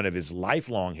betterment of his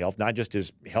lifelong health, not just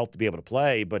his health to be able to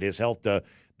play, but his health to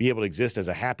be able to exist as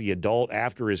a happy adult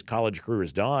after his college career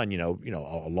is done,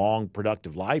 a long,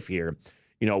 productive life here.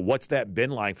 What's that been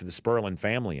like for the Spurlin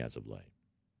family as of late?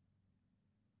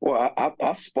 Well,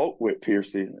 I spoke with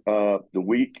Piercy the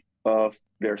week of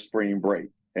their spring break,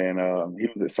 and he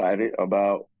was excited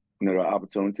about the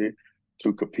opportunity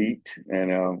to compete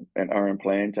and earn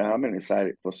playing time, and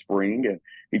excited for spring. And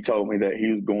he told me that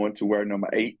he was going to wear number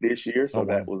 8 this year, so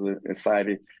that was an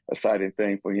exciting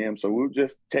thing for him. So we were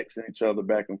just texting each other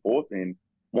back and forth. And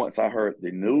once I heard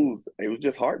the news, it was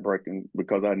just heartbreaking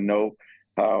because I know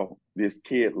how this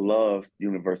kid loves the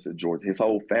University of Georgia. His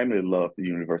whole family loved the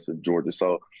University of Georgia.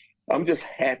 So I'm just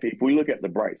happy. If we look at the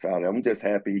bright side, I'm just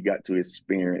happy he got to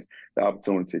experience the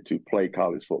opportunity to play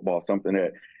college football, something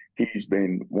that he's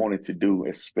been wanting to do,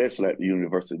 especially at the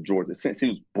University of Georgia, since he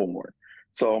was born.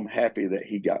 So I'm happy that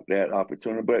he got that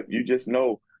opportunity. But you just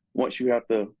know once you have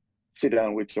to sit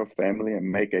down with your family and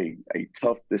make a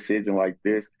tough decision like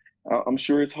this, I'm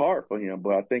sure it's hard for him.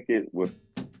 But I think it was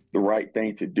the right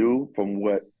thing to do from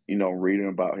what, reading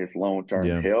about his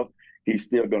long-term health. He's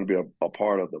still going to be a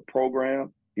part of the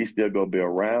program. He's still going to be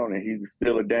around, and he's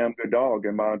still a damn good dog,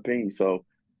 in my opinion. So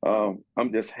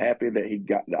I'm just happy that he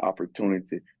got the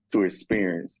opportunity to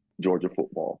experience Georgia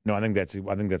football. No, I think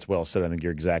that's well said. I think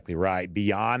you're exactly right.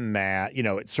 Beyond that,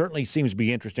 it certainly seems to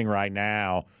be interesting right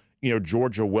now.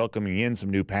 Georgia welcoming in some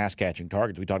new pass catching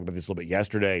targets. We talked about this a little bit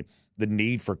yesterday. The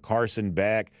need for Carson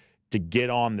Beck to get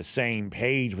on the same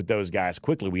page with those guys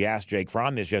quickly. We asked Jake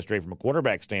Fromm this yesterday from a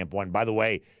quarterback standpoint. By the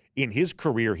way, in his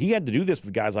career, he had to do this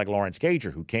with guys like Lawrence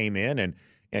Gager, who came in, and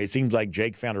it seems like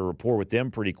Jake found a rapport with them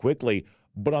pretty quickly.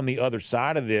 But on the other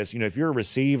side of this, if you're a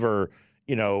receiver,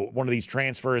 one of these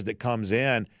transfers that comes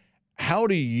in, how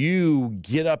do you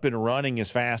get up and running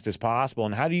as fast as possible,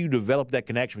 and how do you develop that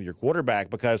connection with your quarterback?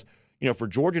 Because, for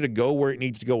Georgia to go where it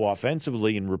needs to go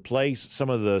offensively and replace some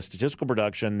of the statistical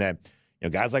production that,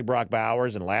 guys like Brock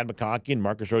Bowers and Ladd McConkey and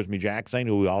Marcus Rosemy-Jackson,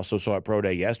 who we also saw at Pro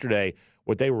Day yesterday,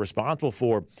 what they were responsible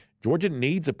for, Georgia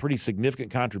needs a pretty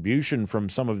significant contribution from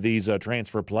some of these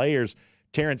transfer players.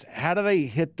 Terrence, how do they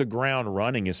hit the ground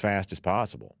running as fast as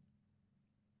possible?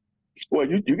 Well,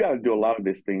 you got to do a lot of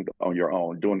these things on your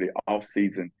own during the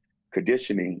off-season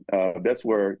conditioning. That's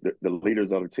where the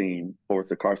leaders of the team, or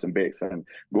it's Carson Beck, and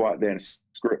go out there and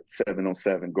script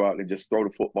 7-on-7, go out there and just throw the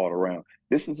football around.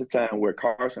 This is the time where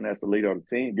Carson, as the leader of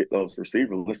the team, get those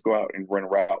receivers. Let's go out and run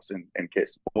routes and catch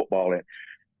the football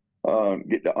and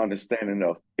get the understanding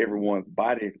of everyone's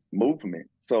body movement.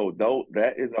 So though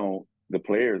that is on the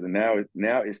players, and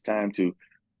now it's time to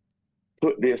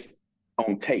put this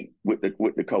on tape with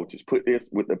the coaches, put this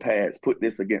with the pads, put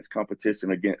this against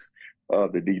competition against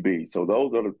the DB. So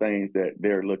those are the things that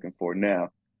they're looking for now.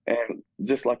 And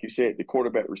just like you said, the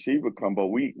quarterback receiver combo,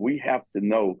 we have to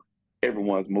know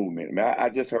everyone's movement. I mean, I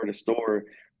just heard a story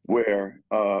where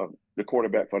the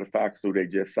quarterback for the Falcons, who they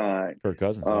just signed,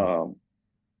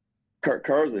 Kirk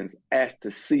Cousins, asked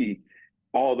to see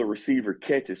all the receiver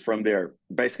catches from their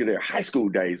high school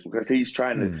days, because he's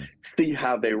trying to see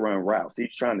how they run routes.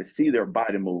 He's trying to see their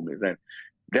body movements. And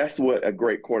that's what a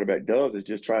great quarterback does, is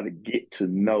just try to get to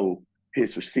know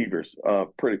his receivers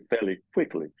fairly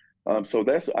quickly. So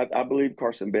I believe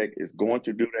Carson Beck is going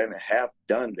to do that and have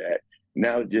done that.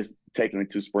 Now just taking it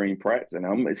to spring practice. And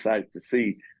I'm excited to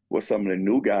see what some of the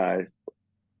new guys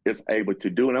is able to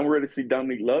do. And I'm ready to see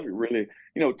Dominique Lovett really,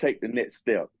 take the next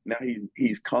step. Now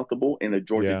he's comfortable in a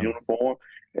Georgia uniform,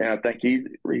 and I think he's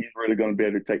really going to be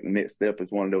able to take the next step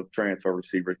as one of those transfer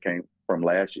receivers came from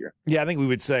last year. Yeah, I think we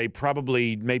would say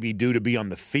probably maybe due to be on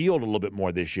the field a little bit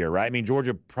more this year, right? I mean,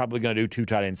 Georgia probably going to do 2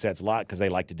 tight end sets a lot because they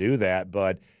like to do that,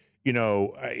 but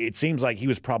it seems like he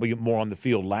was probably more on the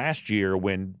field last year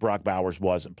when Brock Bowers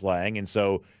wasn't playing, and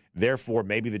so therefore,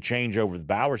 maybe the change over the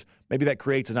Bowers, maybe that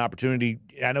creates an opportunity.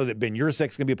 I know that Ben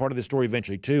Yurisek's going to be a part of this story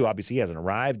eventually, too. Obviously, he hasn't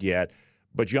arrived yet.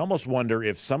 But you almost wonder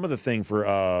if some of the thing for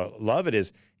Lovett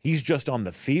is he's just on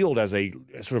the field as a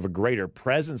sort of a greater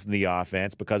presence in the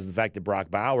offense because of the fact that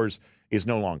Brock Bowers is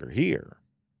no longer here.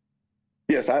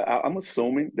 Yes, I'm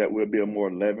assuming that we'll be a more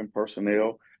 11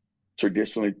 personnel,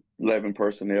 traditionally 11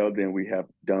 personnel than we have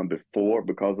done before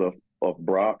because of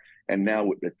Brock. And now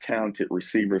with the talented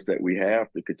receivers that we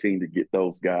have to continue to get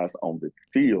those guys on the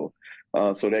field.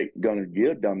 So they're going to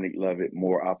give Dominique Lovett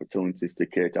more opportunities to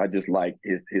catch. I just like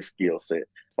his skill set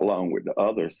along with the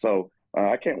others. So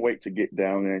I can't wait to get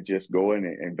down there and just go in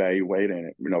and evaluate.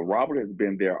 And, Robert has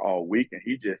been there all week, and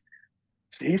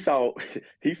he saw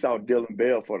Dylan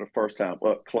Bell for the first time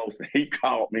up close, and he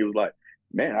called me. He was like,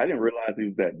 "Man, I didn't realize he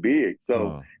was that big."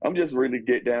 So I'm just really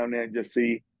get down there and just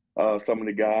see some of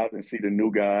the guys and see the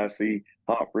new guys, see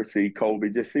Humphrey, see Kobe,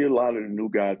 just see a lot of the new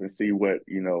guys and see what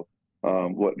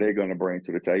what they're going to bring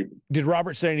to the table. Did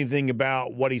Robert say anything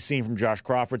about what he's seen from Josh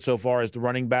Crawford so far as the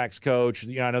running backs coach?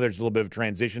 I know there's a little bit of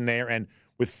transition there, and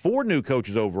with 4 new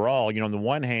coaches overall, on the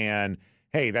one hand,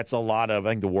 hey, that's a lot of, I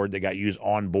think the word that got used,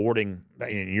 onboarding.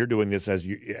 And you're doing this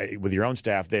with your own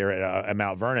staff there at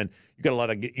Mount Vernon. You got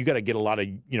to get a lot of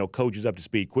coaches up to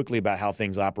speed quickly about how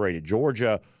things operate at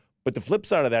Georgia. But the flip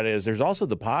side of that is there's also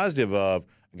the positive of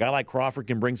a guy like Crawford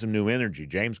can bring some new energy.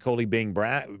 James Coley being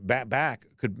back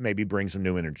could maybe bring some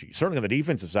new energy. Certainly on the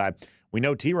defensive side, we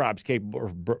know T-Rob's capable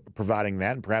of providing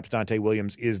that, and perhaps Dante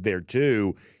Williams is there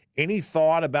too. Any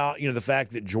thought about the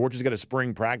fact that Georgia's got a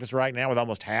spring practice right now with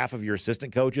almost half of your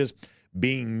assistant coaches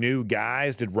being new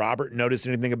guys? Did Robert notice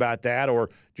anything about that, or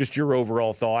just your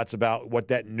overall thoughts about what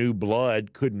that new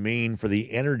blood could mean for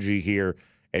the energy here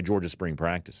at Georgia spring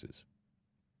practices?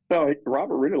 No,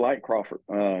 Robert really liked Crawford.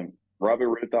 Robert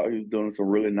really thought he was doing some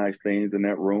really nice things in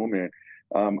that room, and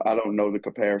I don't know the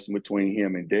comparison between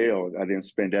him and Dale. I didn't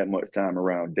spend that much time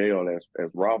around Dale as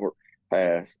Robert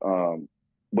has,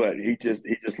 but he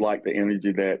just liked the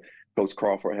energy that Coach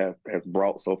Crawford has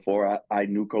brought so far. I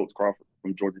knew Coach Crawford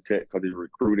from Georgia Tech because he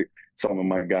recruited some of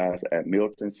my guys at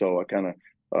Milton, so I kind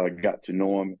of got to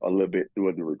know him a little bit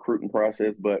through the recruiting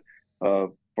process. But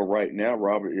for right now,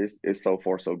 Robert is so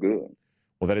far so good.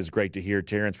 Well, that is great to hear,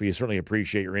 Terrence. We certainly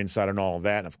appreciate your insight on all of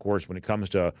that. And, of course, when it comes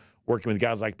to working with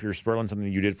guys like Pierce Spurlin, something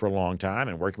that you did for a long time,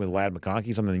 and working with Ladd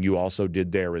McConkey, something that you also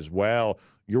did there as well,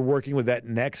 you're working with that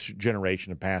next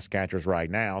generation of pass catchers right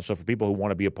now. So for people who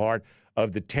want to be a part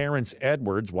of the Terrence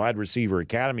Edwards Wide Receiver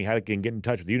Academy, how they can get in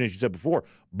touch with you, and as you said before,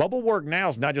 bubble work now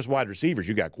is not just wide receivers.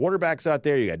 You got quarterbacks out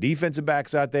there. You got defensive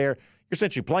backs out there. You're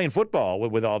essentially playing football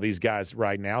with all these guys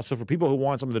right now. So for people who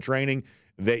want some of the training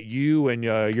that you and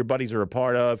your buddies are a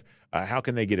part of, how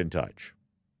can they get in touch?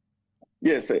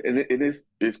 Yes, and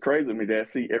it's crazy to me that I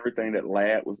see everything that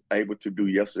Ladd was able to do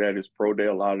yesterday at his pro day,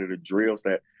 a lot of the drills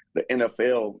that the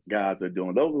NFL guys are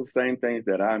doing. Those are the same things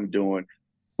that I'm doing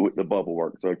with the bubble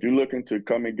work. So if you're looking to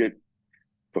come and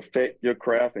perfect your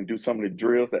craft and do some of the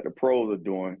drills that the pros are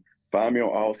doing, find me on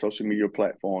all social media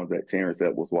platforms at Terrence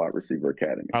Edwards Wide Receiver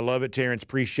Academy. I love it, Terrence.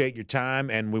 Appreciate your time,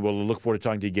 and we will look forward to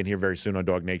talking to you again here very soon on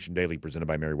DawgNation Daily, presented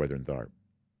by Merriweather and Tharp.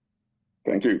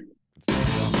 Thank you.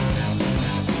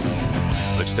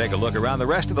 Let's take a look around the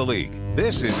rest of the league.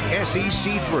 This is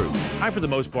SEC Through. I, for the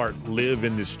most part, live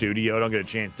in this studio. I don't get a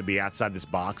chance to be outside this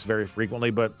box very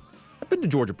frequently, but I've been to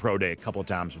Georgia Pro Day a couple of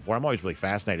times before. I'm always really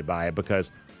fascinated by it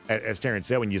because, as Terrence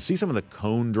said, when you see some of the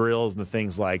cone drills and the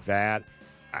things like that,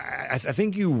 I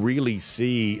think you really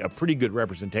see a pretty good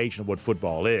representation of what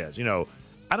football is.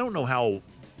 I don't know how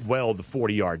well the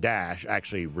 40-yard dash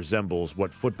actually resembles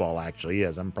what football actually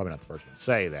is. I'm probably not the first one to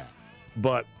say that.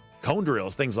 But cone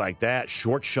drills, things like that,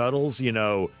 short shuttles,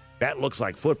 that looks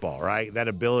like football, right? That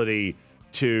ability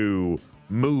to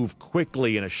move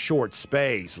quickly in a short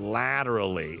space,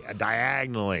 laterally,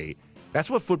 diagonally. That's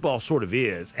what football sort of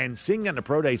is. And seeing that in a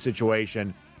pro day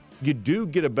situation, you do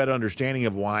get a better understanding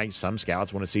of why some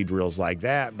scouts want to see drills like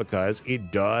that, because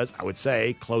it does, I would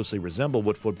say, closely resemble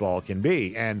what football can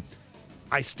be. And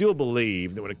I still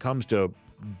believe that when it comes to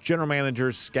general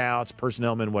managers, scouts,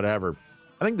 personnel men, whatever,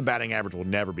 I think the batting average will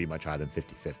never be much higher than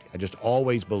 50-50. I just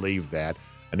always believe that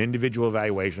an individual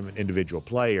evaluation of an individual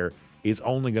player is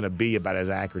only going to be about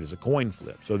as accurate as a coin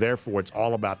flip. So therefore, it's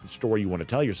all about the story you want to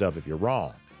tell yourself if you're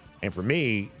wrong. And for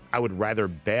me, I would rather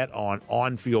bet on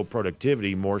on-field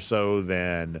productivity more so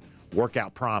than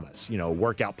workout promise,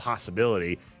 workout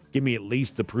possibility. Give me at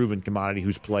least the proven commodity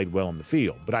who's played well in the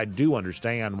field. But I do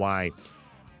understand why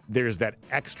there's that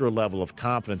extra level of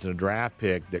confidence in a draft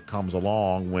pick that comes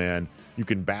along when you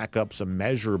can back up some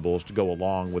measurables to go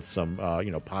along with some,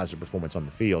 positive performance on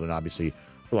the field. And obviously,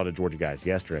 for a lot of Georgia guys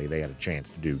yesterday, they had a chance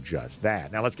to do just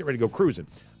that. Now let's get ready to go cruising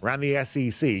around the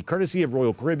SEC, courtesy of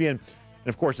Royal Caribbean. And,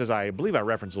 of course, as I believe I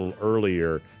referenced a little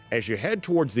earlier, as you head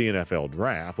towards the NFL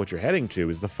draft, what you're heading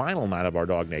to is the final night of our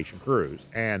DawgNation cruise.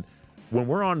 And when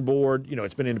we're on board,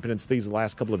 it's been Independence Seas the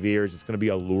last couple of years. It's going to be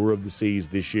Allure of the Seas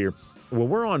this year. When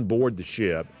we're on board the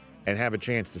ship and have a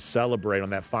chance to celebrate on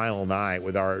that final night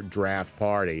with our draft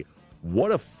party,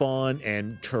 what a fun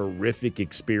and terrific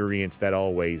experience that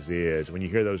always is when you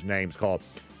hear those names called.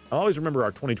 I always remember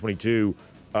our 2022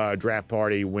 draft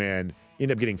party when you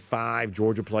end up getting 5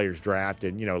 Georgia players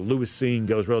drafted. Lewis Seen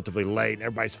goes relatively late, and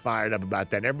everybody's fired up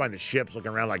about that. And everybody on the ship's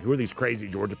looking around like, who are these crazy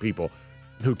Georgia people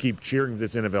who keep cheering for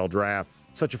this NFL draft?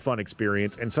 such a fun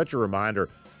experience and such a reminder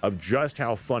of just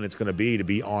how fun it's going to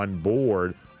be on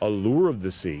board Allure of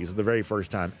the Seas, the very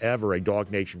first time ever a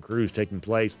DawgNation cruise taking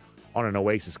place on an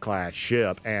Oasis-class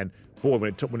ship. And, boy,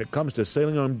 when it comes to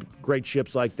sailing on great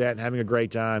ships like that and having a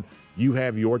great time, you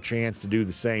have your chance to do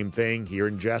the same thing here.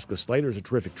 And Jessica Slater is a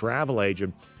terrific travel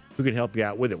agent who can help you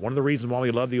out with it. One of the reasons why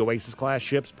we love the Oasis-class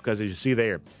ships, because as you see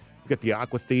there, you've got the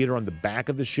Aqua Theater on the back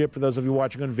of the ship. For those of you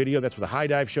watching on video, that's where the high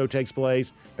dive show takes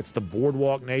place. That's the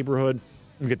boardwalk neighborhood.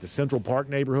 You get the Central Park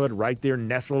neighborhood right there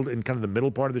nestled in kind of the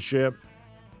middle part of the ship.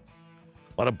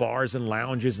 A lot of bars and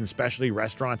lounges and specialty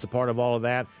restaurants a part of all of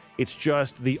that. It's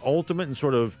just the ultimate and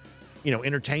sort of,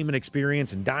 entertainment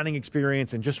experience and dining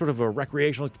experience and just sort of a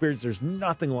recreational experience. There's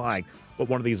nothing like what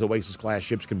one of these Oasis-class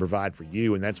ships can provide for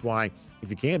you. And that's why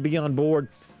if you can't be on board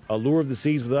Allure of the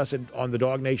Seas with us on the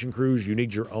DawgNation cruise, you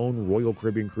need your own Royal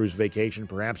Caribbean cruise vacation.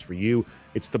 Perhaps for you,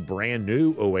 it's the brand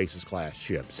new Oasis-class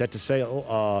ship set to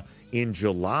sail in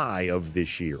July of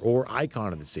this year, or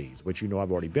Icon of the Seas, which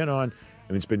I've already been on.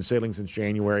 And it's been sailing since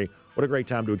January. What a great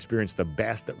time to experience the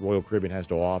best that Royal Caribbean has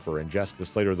to offer. And Jessica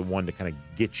Slater, the one to kind of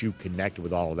get you connected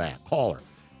with all of that. Call her,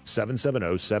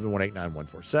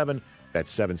 770-718-9147.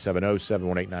 That's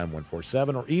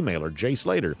 770-718-9147. Or email her,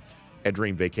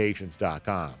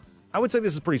 jslater@dreamvacations.com. I would say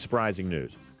this is pretty surprising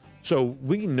news. So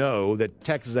we know that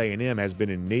Texas A&M has been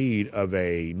in need of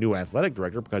a new athletic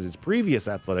director because its previous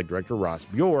athletic director, Ross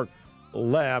Bjork,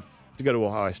 left to go to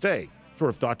Ohio State. Sort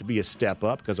of thought to be a step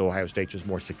up because Ohio State's just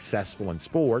more successful in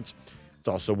sports. It's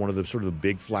also one of the sort of the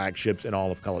big flagships in all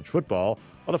of college football.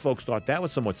 A lot of folks thought that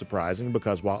was somewhat surprising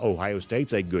because while Ohio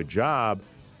State's a good job,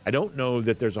 I don't know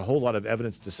that there's a whole lot of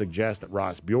evidence to suggest that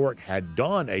Ross Bjork had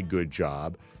done a good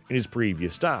job in his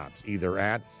previous stops, either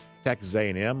at Texas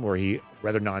A&M, where he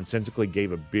rather nonsensically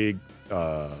gave a big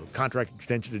contract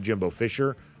extension to Jimbo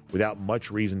Fisher without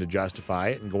much reason to justify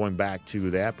it, and going back to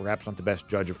that, perhaps not the best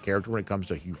judge of character when it comes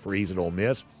to Hugh Freeze at Ole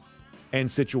Miss, and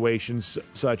situations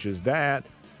such as that.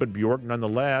 But Bjork,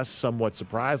 nonetheless, somewhat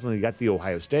surprisingly, got the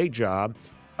Ohio State job,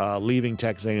 leaving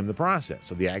Texas A&M in the process.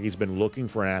 So the Aggies been looking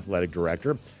for an athletic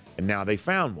director, and now they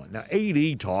found one. Now,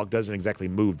 AD talk doesn't exactly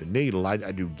move the needle. I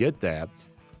do get that.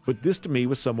 But this, to me,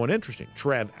 was somewhat interesting.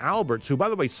 Trev Alberts, who, by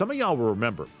the way, some of y'all will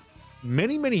remember,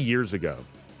 many, many years ago,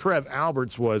 Trev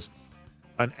Alberts was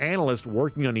an analyst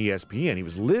working on ESPN. He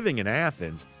was living in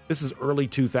Athens. This is early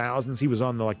 2000s. He was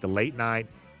on the late night,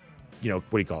 what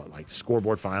do you call it, like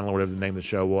scoreboard final or whatever the name of the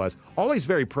show was. Always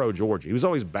very pro-Georgia. He was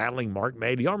always battling Mark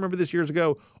May. Do y'all remember this years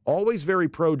ago? Always very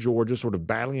pro-Georgia, sort of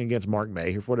battling against Mark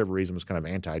May, who for whatever reason was kind of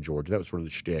anti-Georgia. That was sort of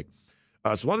the shtick.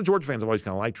 So a lot of Georgia fans have always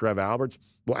kind of liked Trev Alberts.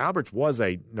 Well, Alberts was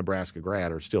a Nebraska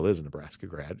grad, or still is a Nebraska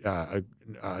grad, a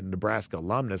Nebraska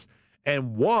alumnus,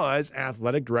 and was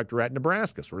athletic director at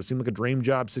Nebraska. Sort of seemed like a dream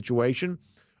job situation.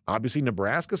 Obviously,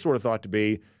 Nebraska sort of thought to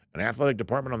be an athletic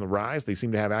department on the rise. They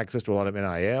seem to have access to a lot of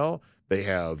NIL. They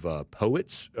have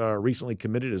poets recently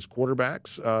committed as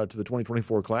quarterbacks to the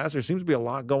 2024 class. There seems to be a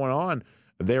lot going on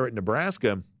there at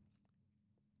Nebraska,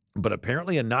 but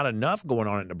apparently not enough going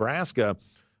on at Nebraska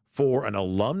for an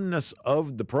alumnus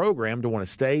of the program to want to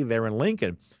stay there in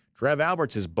Lincoln. Trev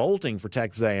Alberts is bolting for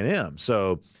Texas A&M.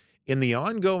 So in the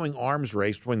ongoing arms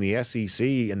race between the SEC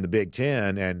and the Big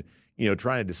Ten and,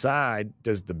 trying to decide,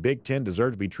 does the Big Ten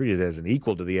deserve to be treated as an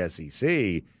equal to the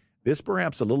SEC, this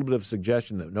perhaps a little bit of a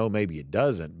suggestion that no, maybe it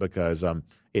doesn't, because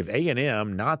if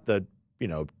A&M, not the,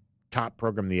 top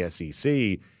program in the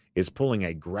SEC, is pulling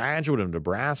a graduate of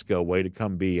Nebraska away to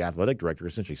come be athletic director,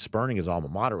 essentially spurning his alma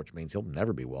mater, which means he'll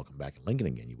never be welcome back in Lincoln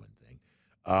again, you wouldn't think.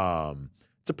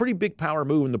 It's a pretty big power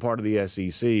move on the part of the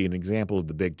SEC, an example of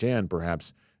the Big Ten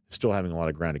perhaps still having a lot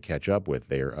of ground to catch up with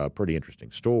there. A pretty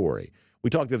interesting story. We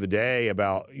talked the other day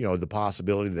about, the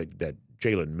possibility that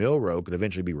Jalen Milroe could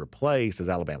eventually be replaced as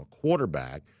Alabama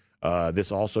quarterback.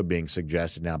 This also being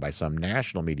suggested now by some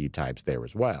national media types there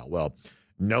as well. Well,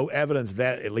 no evidence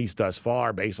that, at least thus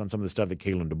far, based on some of the stuff that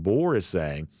Kalen DeBoer is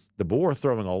saying. DeBoer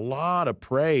throwing a lot of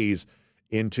praise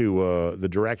into the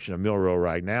direction of Milroe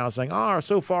right now, saying,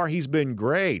 so far he's been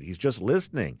great. He's just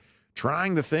listening,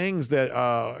 trying the things that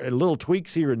little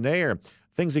tweaks here and there,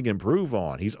 things he can improve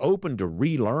on. He's open to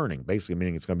relearning, basically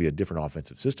meaning it's going to be a different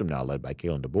offensive system now led by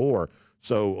Kalen DeBoer.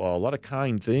 So a lot of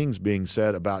kind things being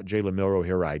said about Jalen Milroe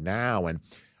here right now. And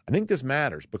I think this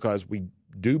matters because we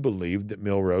do believe that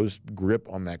Milroe's grip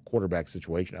on that quarterback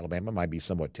situation, Alabama, might be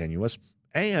somewhat tenuous.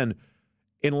 And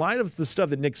in light of the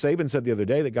stuff that Nick Saban said the other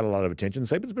day that got a lot of attention,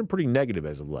 Saban's been pretty negative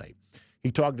as of late.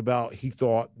 He talked about he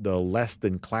thought the less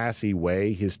than classy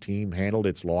way his team handled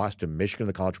its loss to Michigan in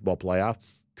the college football playoff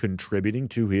contributing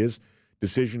to his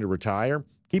decision to retire.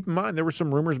 Keep in mind, there were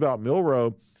some rumors about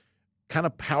Milroe kind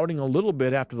of pouting a little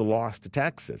bit after the loss to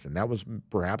Texas, and that was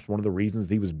perhaps one of the reasons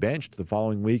he was benched the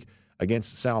following week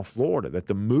against South Florida, that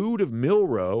the mood of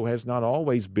Milroe has not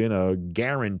always been a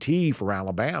guarantee for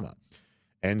Alabama.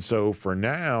 And so for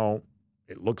now,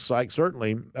 it looks like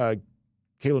certainly Kalen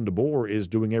DeBoer is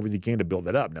doing everything he can to build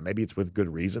that up. Now, maybe it's with good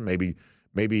reason. Maybe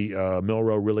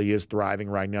Milroe really is thriving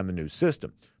right now in the new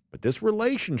system. But this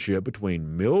relationship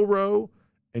between Milroe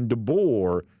and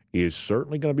DeBoer is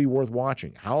certainly going to be worth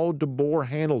watching. How DeBoer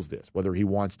handles this, whether he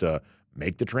wants to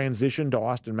make the transition to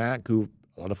Austin Mack, who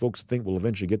a lot of folks think will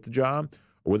eventually get the job,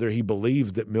 or whether he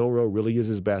believes that Milroe really is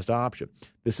his best option.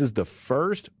 This is the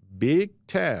first big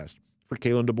test for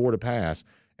Kalen DeBoer to pass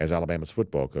as Alabama's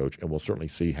football coach, and we'll certainly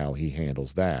see how he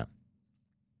handles that.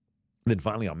 And then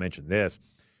finally, I'll mention this.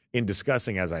 In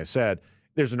discussing, as I've said,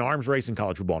 there's an arms race in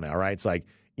college football now, right? It's like,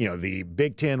 the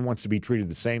Big Ten wants to be treated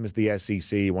the same as the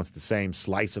SEC, wants the same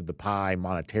slice of the pie,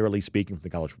 monetarily speaking, from the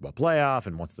college football playoff,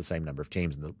 and wants the same number of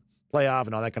teams in the playoff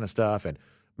and all that kind of stuff. And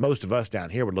most of us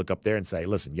down here would look up there and say,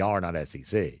 listen, y'all are not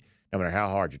SEC. No matter how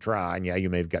hard you try, and yeah,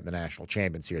 you may have gotten the national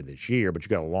champions here this year, but you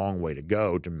got a long way to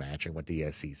go to matching what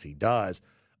the SEC does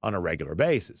on a regular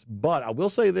basis. But I will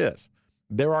say this.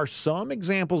 There are some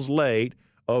examples late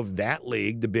of that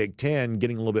league, the Big Ten,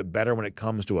 getting a little bit better when it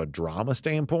comes to a drama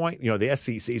standpoint. The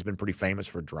SEC has been pretty famous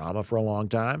for drama for a long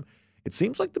time. It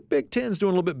seems like the Big Ten's doing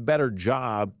a little bit better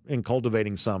job in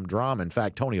cultivating some drama. In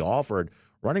fact, Tony Alford,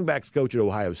 running backs coach at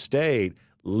Ohio State,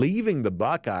 leaving the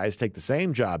Buckeyes, take the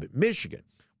same job at Michigan.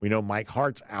 We know Mike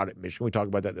Hart's out at Michigan. We talked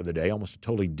about that the other day, almost a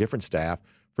totally different staff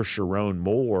for Sharon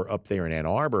Moore up there in Ann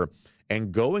Arbor.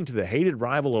 And going to the hated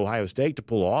rival Ohio State to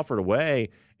pull Alford away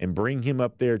and bring him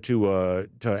up there to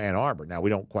Ann Arbor. Now, we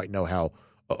don't quite know how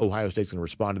Ohio State's going to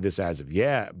respond to this as of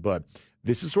yet, but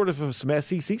this is sort of some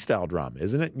SEC-style drama,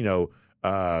 isn't it?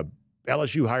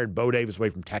 LSU hired Bo Davis away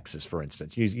from Texas, for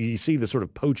instance. You see the sort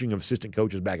of poaching of assistant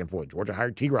coaches back and forth. Georgia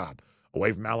hired T-Rob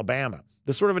away from Alabama.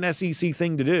 This is sort of an SEC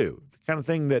thing to do. The kind of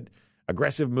thing that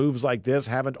aggressive moves like this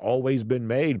haven't always been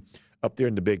made up there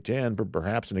in the Big Ten, but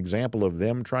perhaps an example of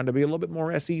them trying to be a little bit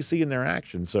more SEC in their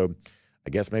action. So I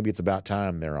guess maybe it's about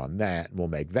time they're on that, and we'll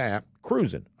make that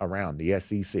cruising around the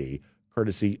SEC,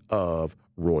 courtesy of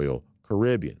Royal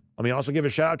Caribbean. Let me also give a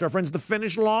shout-out to our friends at the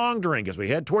Finish Long Drink as we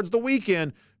head towards the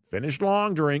weekend. Finish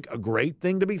Long Drink, a great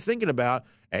thing to be thinking about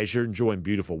as you're enjoying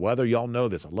beautiful weather. Y'all know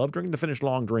this. I love drinking the Finish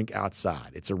Long Drink outside.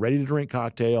 It's a ready-to-drink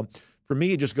cocktail. For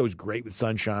me, it just goes great with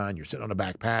sunshine. You're sitting on a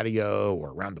back patio or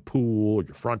around the pool or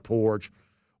your front porch,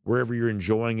 wherever you're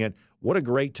enjoying it. What a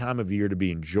great time of year to be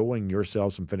enjoying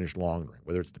yourself some Finish Long Drink,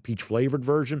 whether it's the peach-flavored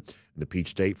version, the peach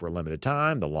state for a limited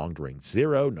time, the Long Drink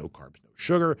Zero, no carbs, no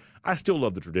sugar. I still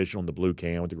love the traditional in the blue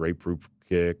can with the grapefruit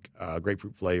kick,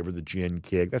 grapefruit flavor, the gin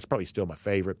kick. That's probably still my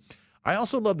favorite. I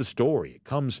also love the story. It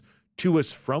comes to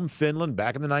us from Finland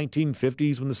back in the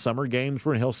 1950s when the Summer Games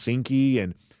were in Helsinki,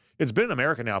 and it's been in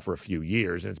America now for a few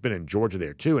years, and it's been in Georgia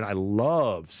there too. And I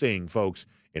love seeing folks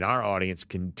in our audience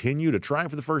continue to try it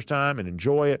for the first time and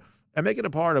enjoy it and make it a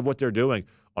part of what they're doing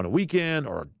on a weekend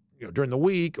or during the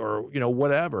week or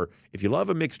whatever. If you love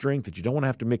a mixed drink that you don't want to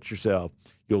have to mix yourself,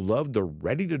 you'll love the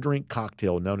ready-to-drink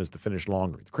cocktail known as the Finish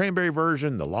Long Drink. The cranberry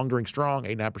version, the Long Drink Strong,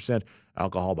 8.5%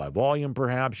 alcohol by volume,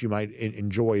 perhaps. You might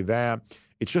enjoy that.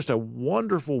 It's just a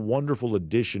wonderful, wonderful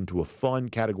addition to a fun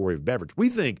category of beverage. We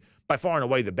think by far and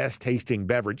away the best tasting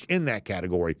beverage in that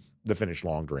category, the Finish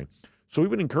Long Drink. So we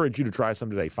would encourage you to try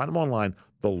some today. Find them online,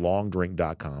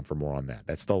 thelongdrink.com for more on that.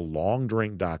 That's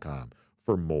thelongdrink.com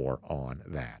for more on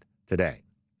that today.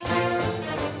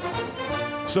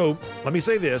 So let me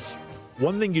say this.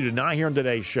 One thing you did not hear on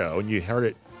today's show, and you heard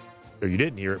it, or you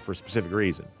didn't hear it for a specific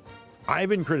reason. I've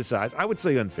been criticized, I would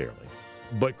say unfairly,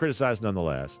 but criticized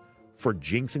nonetheless, for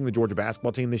jinxing the Georgia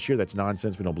basketball team this year. That's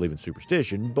nonsense. We don't believe in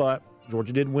superstition, but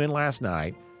Georgia did win last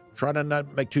night. Try to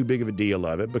not make too big of a deal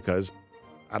of it because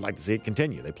I'd like to see it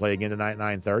continue. They play again tonight at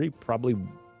 9:30. Probably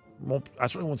won't. I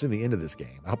certainly won't see the end of this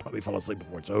game. I'll probably fall asleep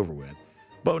before it's over with.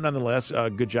 But nonetheless,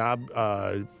 good job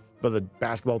by the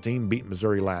basketball team beating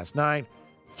Missouri last night.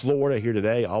 Florida here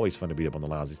today. Always fun to beat up on the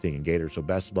lousy stinging Gators. So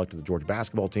best of luck to the Georgia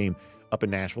basketball team up in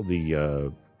Nashville,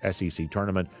 the SEC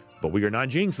tournament. But we are not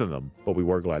jinxing them, but we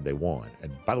were glad they won.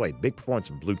 And by the way, big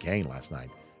performance in Blue Cane last night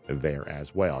there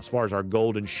as well. As far as our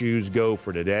golden shoes go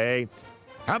for today,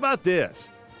 how about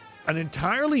this? An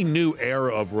entirely new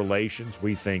era of relations,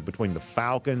 we think, between the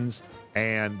Falcons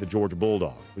and the Georgia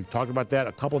Bulldogs. We've talked about that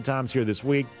a couple of times here this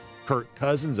week. Kirk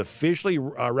Cousins officially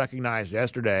recognized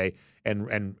yesterday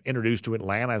and introduced to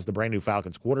Atlanta as the brand new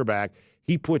Falcons quarterback.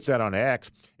 He puts that on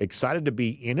X. Excited to be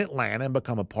in Atlanta and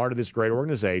become a part of this great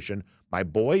organization. My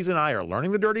boys and I are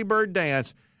learning the Dirty Bird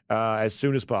dance as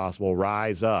soon as possible.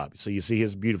 Rise up. So you see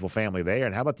his beautiful family there.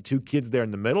 And how about the two kids there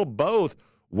in the middle? Both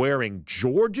wearing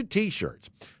Georgia T-shirts.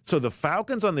 So the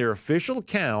Falcons, on their official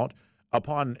account,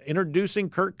 upon introducing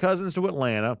Kirk Cousins to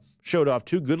Atlanta, showed off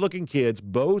two good-looking kids,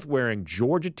 both wearing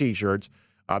Georgia T-shirts.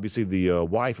 Obviously, the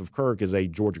wife of Kirk is a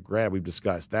Georgia grad. We've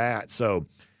discussed that. So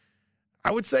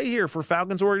I would say here, for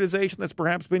Falcons organization that's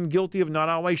perhaps been guilty of not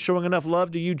always showing enough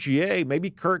love to UGA, maybe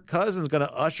Kirk Cousins going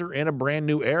to usher in a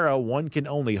brand-new era. One can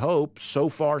only hope. So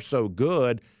far, so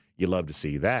good. You love to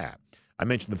see that. I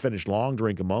mentioned the Finish Long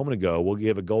Drink a moment ago. We'll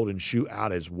give a golden shoe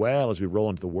out as well as we roll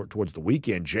into towards the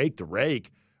weekend. Jake the Rake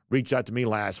reached out to me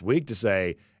last week to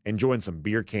say, enjoying some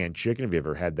beer can chicken. Have you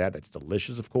ever had that? That's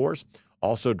delicious, of course.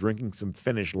 Also drinking some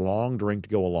Finish Long Drink to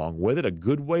go along with it. A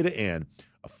good way to end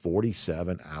a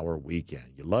 47-hour weekend.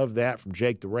 You love that from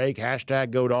Jake the Rake. Hashtag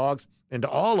Go Dogs. And to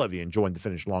all of you enjoying the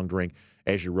Finish Long Drink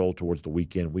as you roll towards the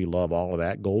weekend. We love all of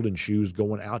that. Golden shoes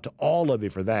going out to all of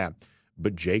you for that.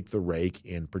 But Jake the Rake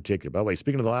in particular. By the way,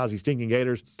 speaking of the lousy, stinking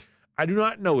Gators, I do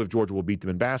not know if Georgia will beat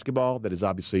them in basketball. That is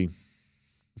obviously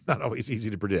not always easy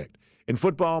to predict. In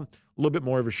football, a little bit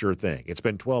more of a sure thing. It's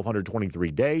been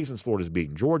 1,223 days since Florida's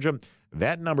beaten Georgia.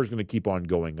 That number is going to keep on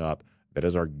going up. That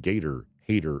is our Gator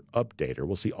Hater Updater.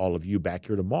 We'll see all of you back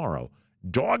here tomorrow.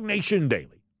 DawgNation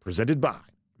Daily, presented by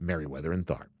Merriweather and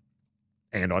Tharp.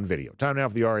 And on video. Time now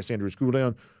for the R.S. Andrews Cool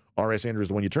Down. R.S. Andrews is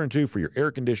the one you turn to for your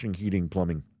air conditioning, heating,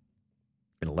 plumbing,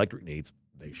 and electric needs.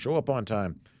 They show up on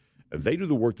time. They do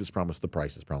the work that's promised, the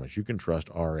price is promised. You can trust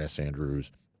R.S.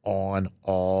 Andrews on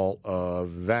all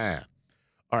of that.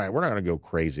 All right, we're not going to go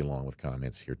crazy long with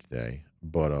comments here today,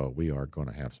 but we are going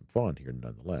to have some fun here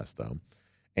nonetheless, though.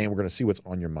 And we're going to see what's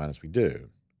on your mind as we do.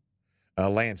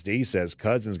 Lance D says,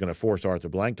 Cousins going to force Arthur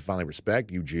Blank to finally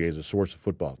respect UGA as a source of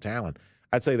football talent.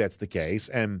 I'd say that's the case.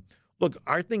 And look,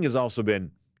 our thing has also been, you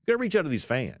got to reach out to these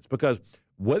fans, because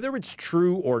whether it's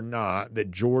true or not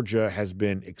that Georgia has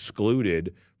been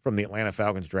excluded from the Atlanta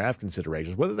Falcons draft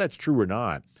considerations, whether that's true or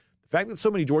not, the fact that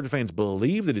so many Georgia fans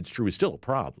believe that it's true is still a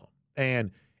problem.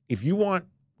 And if you want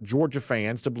Georgia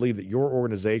fans to believe that your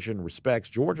organization respects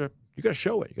Georgia, you got to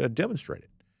show it. You got to demonstrate it.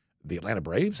 The Atlanta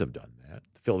Braves have done that.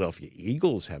 The Philadelphia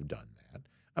Eagles have done that.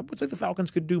 I would say the Falcons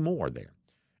could do more there.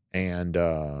 And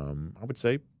I would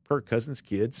say Kirk Cousins'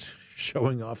 kids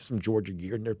showing off some Georgia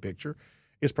gear in their picture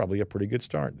is probably a pretty good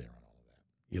start there on all of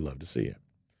that. You love to see it.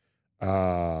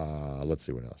 Let's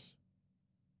see what else.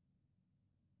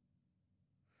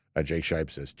 Jay Shipe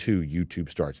says 2 YouTube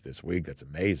starts this week. That's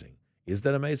amazing. Is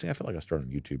that amazing? I feel like I start on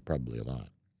YouTube probably a lot.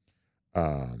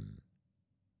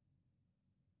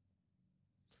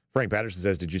 Frank Patterson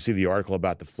says, did you see the article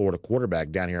about the Florida quarterback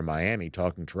down here in Miami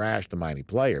talking trash to Miami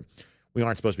player? We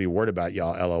aren't supposed to be worried about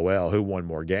y'all, LOL. Who won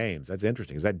more games? That's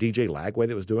interesting. Is that DJ Lagway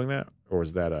that was doing that? Or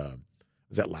is that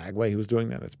Lagway who was doing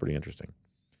that? That's pretty interesting.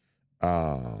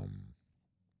 Let's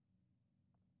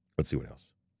see what else.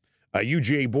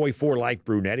 UGA Boy 4 like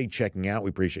Brunetti checking out. We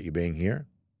appreciate you being here.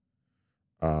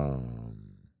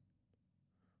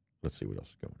 Let's see what else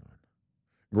is going on.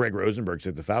 Greg Rosenberg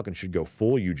said the Falcons should go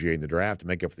full UGA in the draft to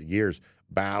make up for the years.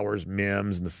 Bowers,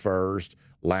 Mims in the first,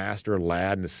 Laster,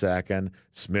 Ladd in the second,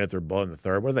 Smith or Bull in the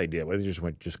third. What did they do? They just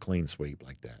went clean sweep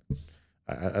like that.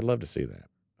 I'd love to see that.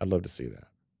 I'd love to see that.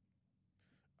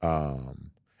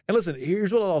 And listen,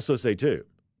 here's what I'll also say too.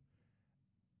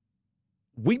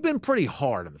 We've been pretty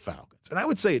hard on the Falcons, and I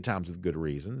would say at times with good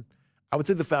reason. I would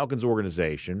say the Falcons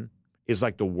organization is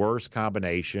like the worst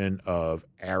combination of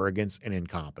arrogance and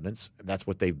incompetence. And that's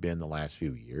what they've been the last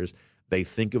few years. They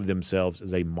think of themselves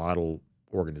as a model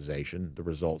organization. The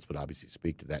results would obviously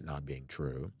speak to that not being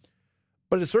true.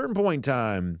 But at a certain point in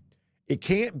time, it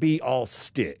can't be all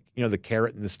stick. You know, the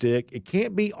carrot and the stick. It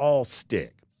can't be all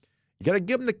stick. You got to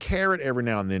give them the carrot every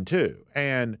now and then too.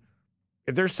 And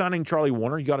if they're signing Charlie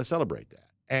Warner, you got to celebrate that.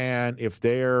 And if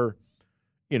they're,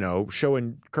 you know,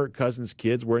 showing Kirk Cousins'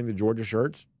 kids wearing the Georgia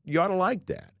shirts, you ought to like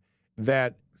that.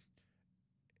 That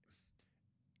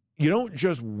you don't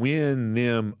just win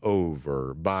them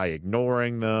over by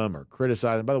ignoring them or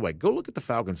criticizing. By the way, go look at the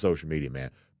Falcons' social media,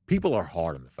 man. People are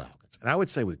hard on the Falcons, and I would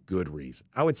say with good reason.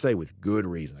 I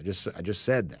just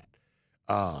said that.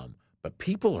 But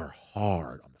people are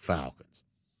hard on the Falcons.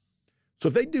 So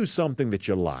if they do something that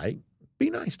you like, be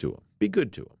nice to them. Be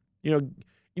good to them. You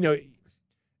know.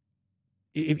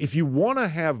 If you want to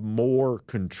have more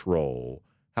control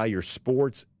how your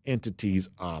sports entities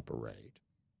operate,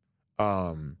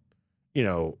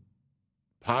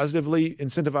 positively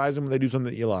incentivize them when they do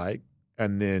something that you like,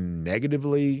 and then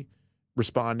negatively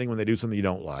responding when they do something you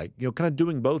don't like, kind of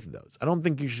doing both of those. I don't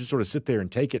think you should sort of sit there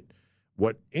and take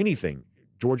anything,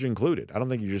 Georgia included. I don't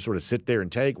think you just sort of sit there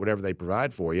and take whatever they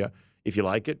provide for you. If you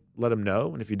like it, let them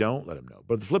know. And if you don't, let them know.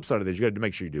 But the flip side of this, you got to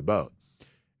make sure you do both.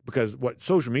 Because what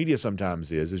social media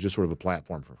sometimes is just sort of a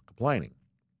platform for complaining.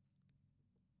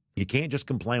 You can't just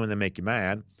complain when they make you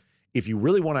mad. If you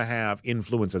really want to have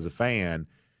influence as a fan,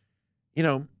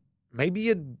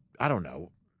 maybe I don't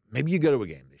know, maybe you go to a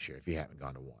game this year if you haven't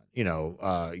gone to one.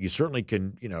 You certainly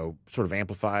can, sort of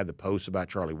amplify the posts about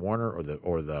Charlie Warner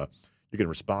or you can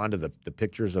respond to the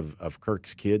pictures of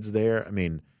Kirk's kids there. I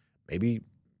mean, maybe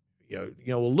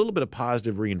a little bit of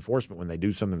positive reinforcement when they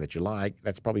do something that you like.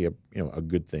 That's probably a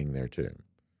good thing there too.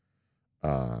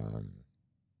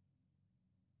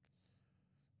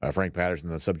 Frank Patterson,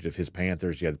 the subject of his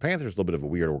Panthers. Yeah, the Panthers are a little bit of a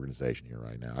weird organization here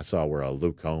right now. I saw where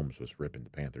Luke Combs was ripping the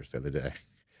Panthers the other day.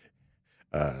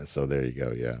 So there you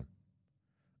go, yeah.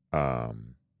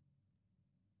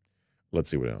 Let's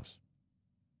see what else.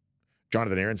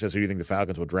 Jonathan Aaron says, who do you think the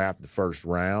Falcons will draft in the first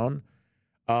round?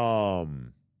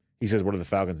 He says, what do the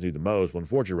Falcons need the most? Well,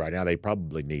 unfortunately, right now, they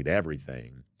probably need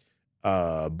everything.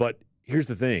 But here's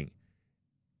the thing.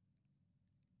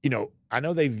 I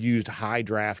know they've used high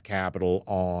draft capital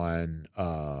on,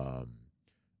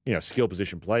 skill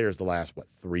position players the last,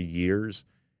 3 years.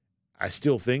 I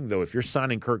still think, though, if you're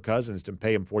signing Kirk Cousins to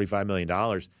pay him $45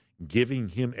 million, giving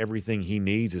him everything he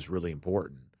needs is really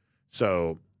important.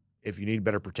 So if you need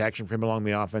better protection for him along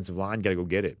the offensive line, you got to go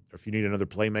get it. Or if you need another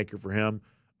playmaker for him,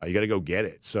 you got to go get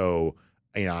it. So,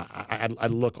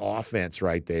 I'd look offense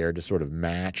right there to sort of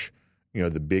match,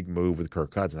 the big move with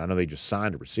Kirk Cousins. I know they just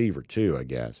signed a receiver too, I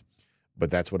guess. But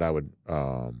that's what I would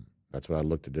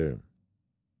look to do.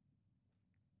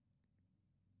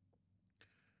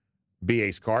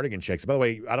 B.A.'s Cardigan checks. By the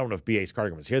way, I don't know if B.A.'s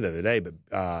Cardigan was here the other day, but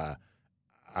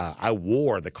I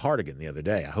wore the cardigan the other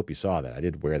day. I hope you saw that. I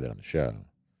did wear that on the show.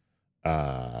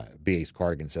 B.A.'s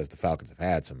Cardigan says the Falcons have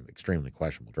had some extremely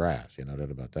questionable drafts. No doubt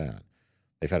about that.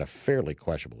 They've had a fairly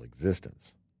questionable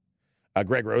existence.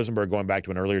 Greg Rosenberg, going back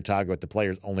to an earlier talk about the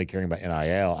players only caring about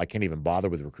NIL, I can't even bother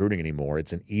with recruiting anymore.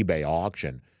 It's an eBay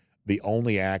auction. The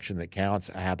only action that counts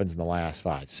happens in the last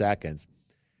 5 seconds.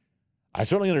 I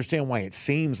certainly understand why it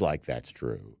seems like that's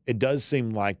true. It does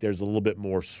seem like there's a little bit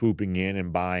more swooping in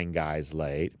and buying guys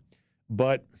late.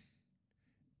 But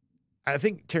I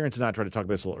think Terrence and I tried to talk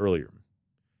about this a little earlier.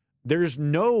 There's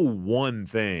no one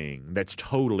thing that's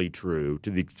totally true to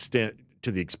the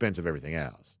expense of everything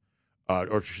else.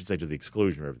 Or I should say to the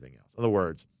exclusion of everything else. In other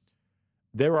words,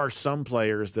 there are some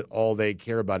players that all they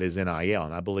care about is NIL.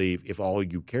 And I believe if all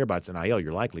you care about is NIL,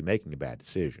 you're likely making a bad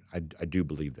decision. I do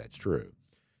believe that's true.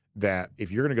 That if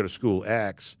you're going to go to school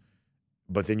X,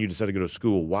 but then you decide to go to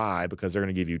school Y because they're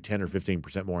going to give you 10 or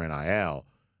 15% more NIL,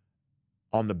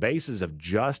 on the basis of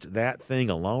just that thing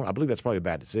alone, I believe that's probably a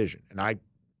bad decision. And I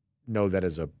know that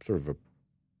as a sort of a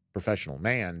professional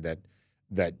man that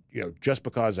just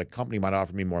because a company might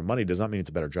offer me more money does not mean it's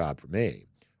a better job for me.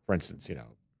 For instance, if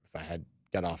I had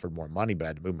got offered more money but I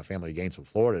had to move my family to Gainesville,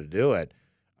 Florida to do it,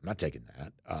 I'm not taking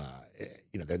that.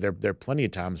 There are plenty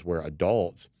of times where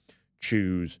adults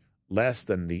choose less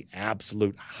than the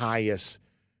absolute highest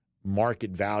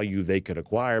market value they could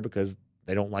acquire because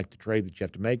they don't like the trade that you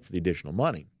have to make for the additional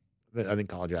money. I think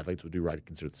college athletes would do right to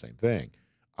consider the same thing.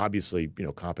 Obviously,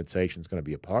 compensation is going to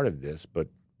be a part of this, but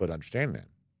understand that.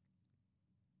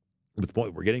 But the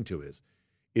point we're getting to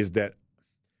is that,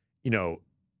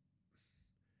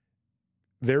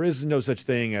 there is no such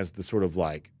thing as the sort of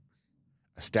like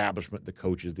establishment, the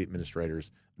coaches, the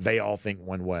administrators, they all think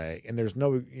one way. And there's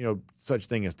no, such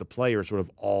thing as the players sort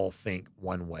of all think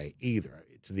one way either.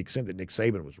 To the extent that Nick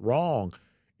Saban was wrong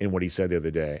in what he said the other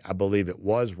day, I believe it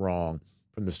was wrong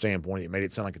from the standpoint it made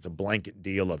it sound like it's a blanket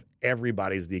deal of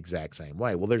everybody's the exact same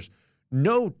way. Well, there's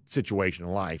no situation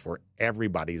in life where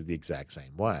everybody's the exact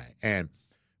same way. And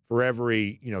for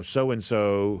every,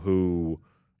 so-and-so who,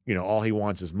 all he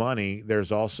wants is money,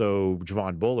 there's also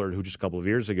Javon Bullard, who just a couple of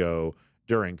years ago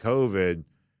during COVID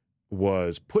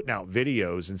was putting out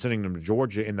videos and sending them to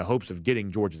Georgia in the hopes of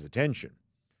getting Georgia's attention.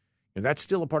 And that's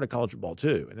still a part of college football,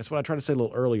 too. And that's what I tried to say a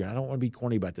little earlier. I don't want to be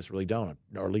corny about this, really don't,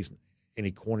 or at least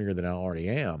any cornier than I already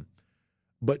am.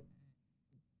 But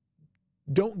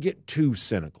don't get too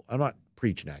cynical. I'm not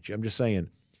preaching at you. I'm just saying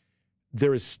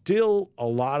there is still a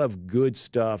lot of good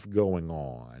stuff going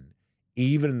on,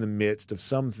 even in the midst of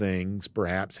some things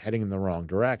perhaps heading in the wrong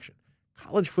direction.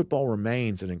 College football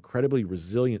remains an incredibly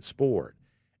resilient sport.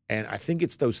 And I think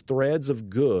it's those threads of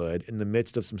good in the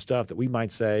midst of some stuff that we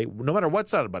might say, no matter what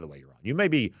side, by the way, you're on.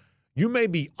 You may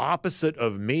be opposite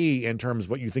of me in terms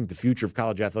of what you think the future of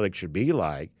college athletics should be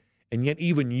like, and yet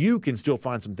even you can still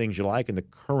find some things you like in the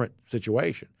current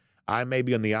situation. I may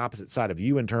be on the opposite side of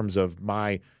you in terms of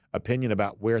my opinion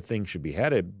about where things should be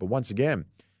headed. But once again,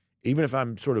 even if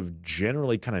I'm sort of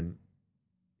generally kind of,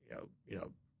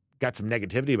 got some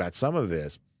negativity about some of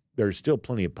this, there's still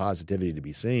plenty of positivity to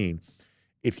be seen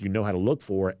if you know how to look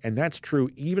for it. And that's true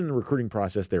even in the recruiting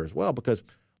process there as well, because,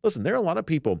 listen, there are a lot of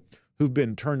people who've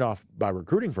been turned off by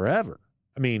recruiting forever.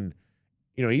 I mean,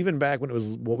 even back when it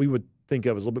was what we would think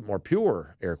of as a little bit more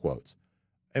pure, air quotes.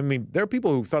 I mean, there are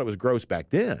people who thought it was gross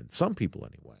back then, some people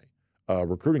anyway.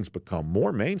 Recruiting's become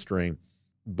more mainstream,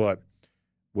 but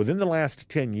within the last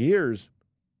 10 years,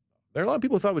 there are a lot of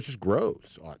people who thought it was just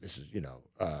gross. Oh, this is,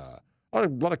 a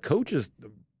lot of coaches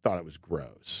thought it was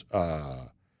gross.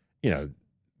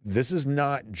 This is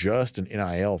not just an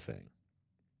NIL thing.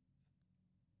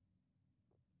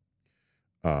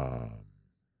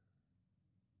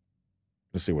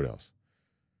 Let's see what else.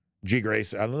 G.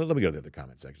 Grace, let me go to the other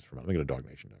comment sections for a minute. Let me go to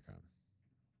DawgNation.com.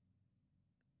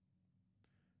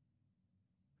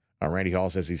 Randy Hall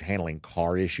says he's handling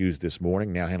car issues this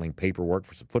morning, now handling paperwork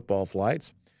for some football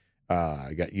flights.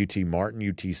 I got UT Martin,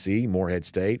 UTC, Morehead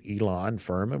State, Elon,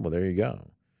 Furman. Well, there you go.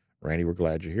 Randy, we're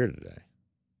glad you're here today.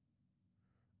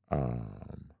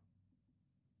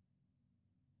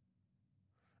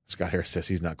 Scott Harris says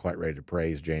he's not quite ready to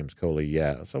praise James Coley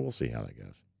yet, so we'll see how that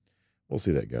goes. We'll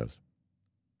see how that goes.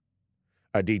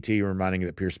 DT reminding you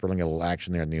that Pierce Sperling got a little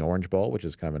action there in the Orange Bowl, which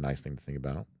is kind of a nice thing to think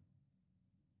about.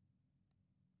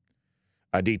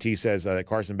 DT says that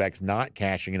Carson Beck's not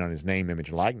cashing in on his name, image,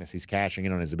 and likeness. He's cashing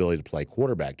in on his ability to play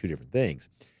quarterback, two different things.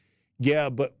 Yeah,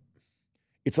 but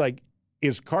it's like,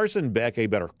 is Carson Beck a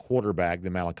better quarterback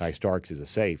than Malachi Starks is a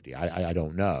safety? I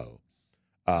don't know.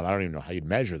 I don't even know how you'd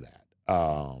measure that.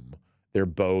 They're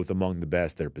both among the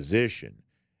best at their position.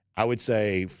 I would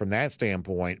say from that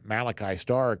standpoint, Malachi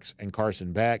Starks and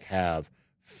Carson Beck have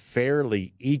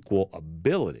fairly equal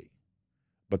ability.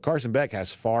 But Carson Beck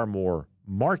has far more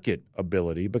market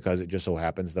ability because it just so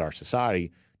happens that our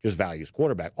society just values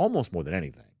quarterback almost more than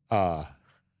anything.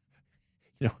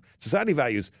 Society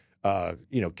values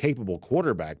capable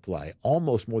quarterback play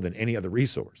almost more than any other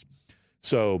resource.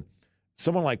 So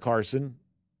someone like Carson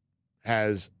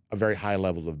has a very high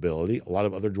level of ability. A lot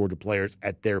of other Georgia players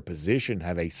at their position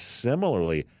have a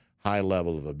similarly high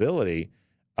level of ability,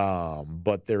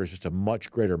 but there is just a much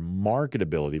greater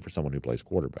marketability for someone who plays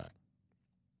quarterback.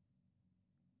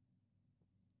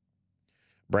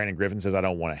 Brandon Griffin says, I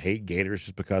don't want to hate Gators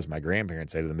just because my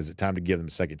grandparents say to them, is it time to give them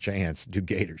a second chance? Do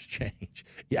Gators change?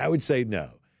 Yeah, I would say no.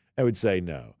 I would say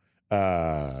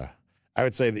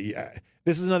that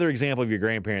this is another example of your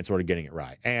grandparents sort of getting it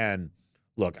right. And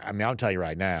look, I mean, I'll tell you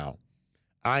right now,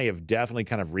 I have definitely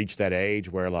kind of reached that age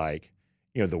where,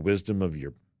 the wisdom of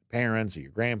your parents or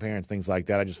your grandparents, things like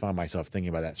that, I just find myself thinking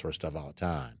about that sort of stuff all the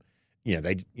time.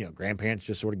 Grandparents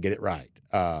just sort of get it right.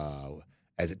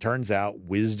 As it turns out,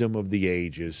 wisdom of the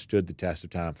ages stood the test of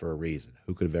time for a reason.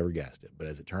 Who could have ever guessed it? But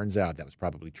as it turns out, that was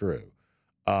probably true.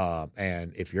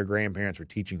 And if your grandparents were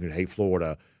teaching you to hate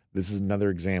Florida, this is another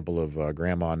example of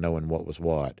grandma knowing what was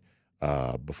what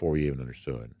before we even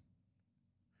understood.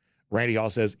 Randy Hall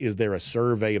says, is there a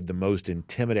survey of the most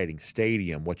intimidating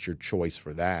stadium? What's your choice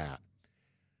for that?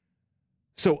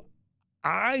 So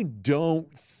I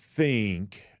don't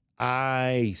think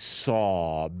I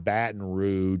saw Baton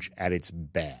Rouge at its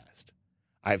best.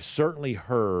 I've certainly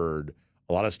heard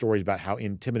a lot of stories about how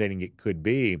intimidating it could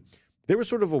be. There was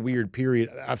sort of a weird period.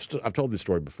 I've told this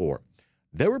story before.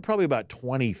 There were probably about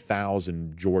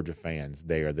 20,000 Georgia fans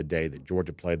there the day that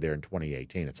Georgia played there in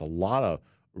 2018. It's a lot of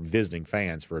visiting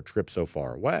fans for a trip so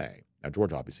far away. Now,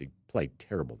 Georgia obviously played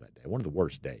terrible that day, one of the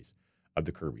worst days of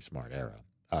the Kirby Smart era.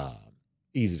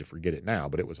 Easy to forget it now,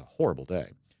 but it was a horrible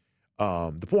day.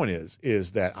 The point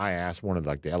is that I asked one of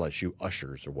the LSU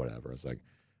ushers or whatever. I was like,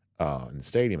 in the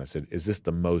stadium, I said, is this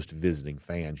the most visiting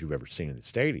fans you've ever seen in the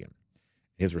stadium?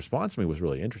 His response to me was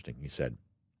really interesting. He said,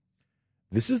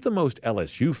 this is the most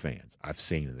LSU fans I've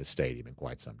seen in this stadium in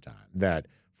quite some time. That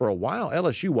for a while,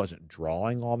 LSU wasn't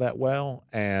drawing all that well.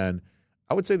 And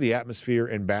I would say the atmosphere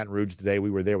in Baton Rouge the day we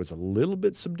were there was a little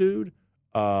bit subdued.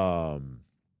 So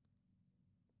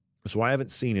I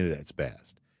haven't seen it at its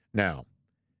best. Now,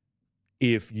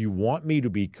 if you want me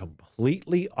to be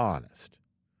completely honest,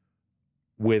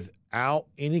 without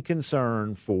any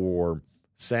concern for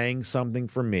saying something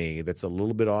for me that's a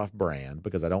little bit off-brand,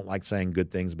 because I don't like saying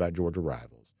good things about Georgia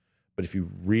rivals, but if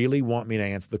you really want me to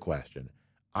answer the question,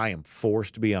 I am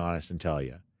forced to be honest and tell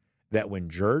you that when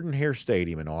Jordan-Hare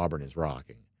Stadium in Auburn is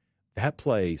rocking, that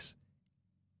place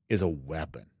is a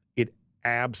weapon. It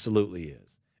absolutely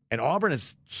is. And Auburn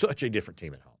is such a different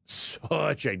team at home,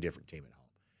 such a different team at home.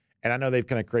 And I know they've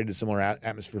kind of created a similar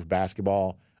atmosphere for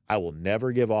basketball. I will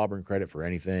never give Auburn credit for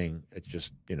anything. It's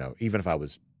just, even if I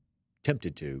was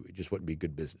tempted to, it just wouldn't be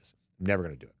good business. I'm never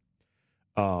going to do it.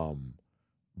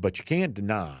 But you can't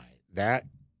deny that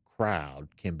crowd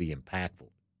can be impactful.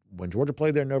 When Georgia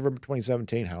played there in November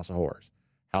 2017, House of Horrors.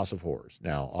 House of Horrors.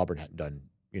 Now, Auburn hadn't done,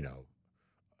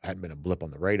 hadn't been a blip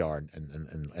on the radar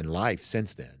in life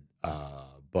since then.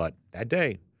 But that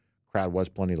day, crowd was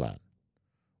plenty loud.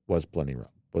 Was plenty loud.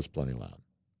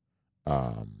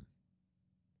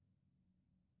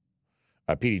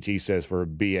 PDT says for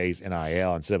BA's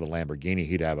NIL, instead of a Lamborghini,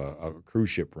 he'd have a cruise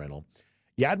ship rental.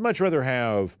 Yeah, I'd much rather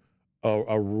have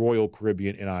a Royal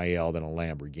Caribbean NIL than a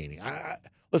Lamborghini.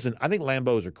 Listen, I think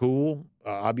Lambos are cool,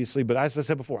 obviously, but as I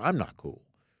said before, I'm not cool.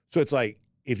 So it's like,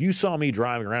 if you saw me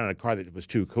driving around in a car that was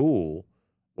too cool,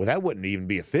 well, that wouldn't even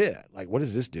be a fit. Like, what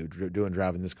is this dude doing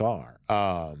driving this car?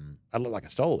 I look like I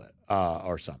stole it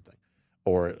or something.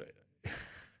 Or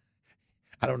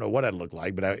I don't know what I'd look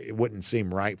like, but it wouldn't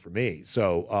seem right for me.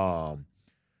 So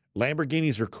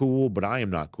Lamborghinis are cool, but I am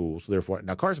not cool. So therefore,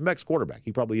 now Carson Beck's quarterback.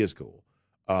 He probably is cool.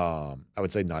 I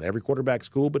would say not every quarterback's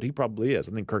cool, but he probably is.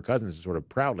 I think Kirk Cousins is sort of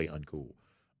proudly uncool.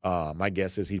 My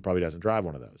guess is he probably doesn't drive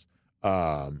one of those.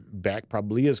 Beck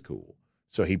probably is cool.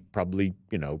 So he probably,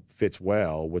 fits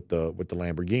well with the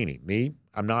Lamborghini. Me,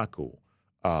 I'm not cool.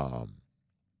 So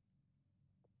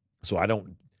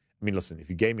listen, if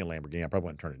you gave me a Lamborghini, I probably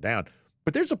wouldn't turn it down.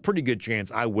 But there's a pretty good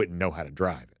chance I wouldn't know how to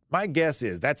drive it. My guess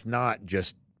is that's not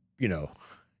just, get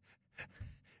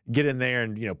in there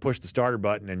and, push the starter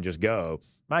button and just go.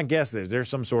 My guess is there's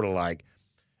some sort of like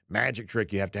magic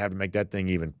trick you have to make that thing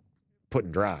even put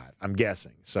in drive. I'm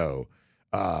guessing. So,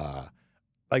 every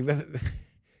now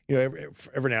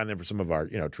and then for some of our,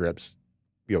 trips,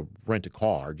 rent a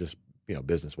car, just,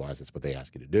 business-wise, that's what they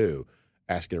ask you to do,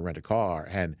 ask you to rent a car.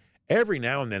 And every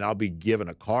now and then I'll be given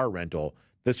a car rental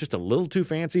that's just a little too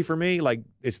fancy for me. Like,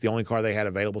 it's the only car they had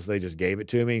available, so they just gave it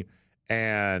to me.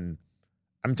 And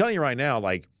I'm telling you right now,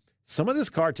 like, some of this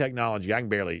car technology, I can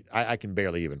barely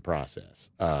even process.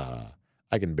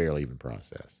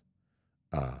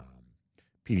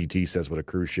 PDT says, would a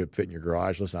cruise ship fit in your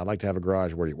garage? Listen, I'd like to have a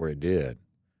garage where it did.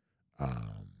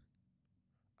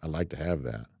 I'd like to have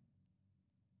that.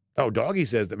 Oh, Doggy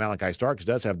says that Malachi Starks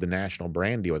does have the national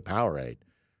brand deal with Powerade.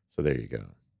 So there you go.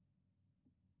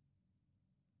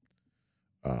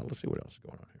 Let's see what else is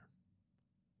going on here.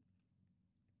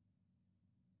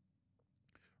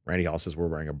 Randy Hall says we're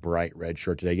wearing a bright red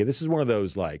shirt today. Yeah, this is one of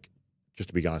those, like, just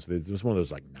to be honest with you, this is one of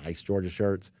those, like, nice Georgia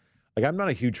shirts. Like, I'm not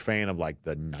a huge fan of, like,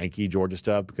 the Nike Georgia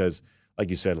stuff because, like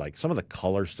you said, like, some of the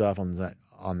color stuff on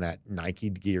that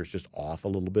Nike gear is just off a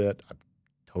little bit. I'm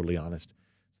totally honest.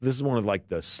 So this is one of, like,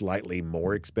 the slightly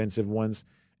more expensive ones,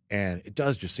 and it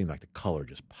does just seem like the color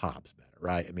just pops better,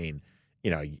 right? I mean,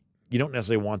 you don't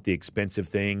necessarily want the expensive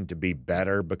thing to be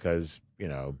better because,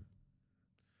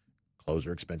 clothes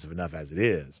are expensive enough as it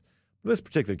is. In this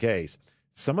particular case,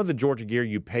 some of the Georgia gear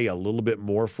you pay a little bit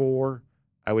more for,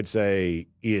 I would say,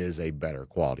 is a better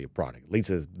quality of product. At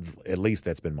least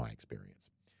that's been my experience.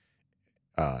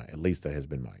 At least that has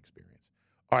been my experience.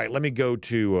 All right, let me go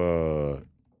to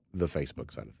the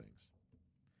Facebook side of things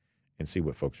and see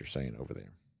what folks are saying over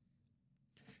there.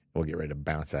 We'll get ready to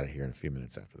bounce out of here in a few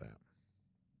minutes after that.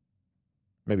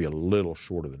 Maybe a little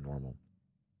shorter than normal,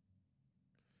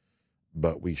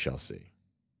 but we shall see.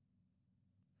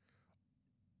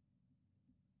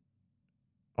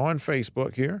 On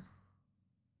Facebook here,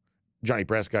 Johnny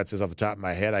Prescott says, off the top of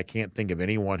my head, I can't think of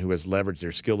anyone who has leveraged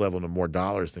their skill level into more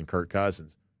dollars than Kirk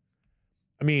Cousins.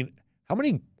 I mean, how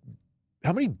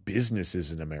many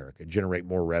businesses in America generate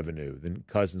more revenue than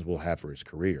Cousins will have for his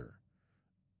career?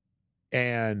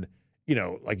 And,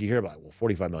 like you hear about, well,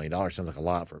 $45 million sounds like a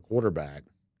lot for a quarterback.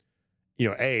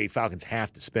 Falcons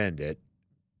have to spend it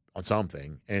on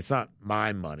something, and it's not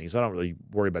my money, so I don't really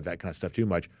worry about that kind of stuff too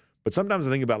much. But sometimes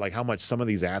I think about, like, how much some of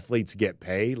these athletes get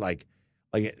paid. Like,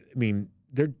 I mean,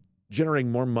 they're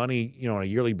generating more money, on a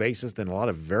yearly basis than a lot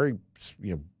of very,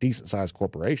 decent-sized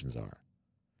corporations are.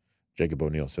 Jacob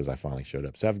O'Neill says, I finally showed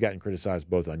up. So I've gotten criticized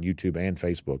both on YouTube and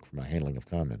Facebook for my handling of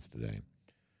comments today.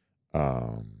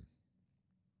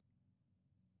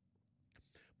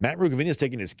 Matt Rugavina is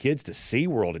taking his kids to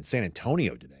SeaWorld in San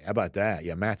Antonio today. How about that?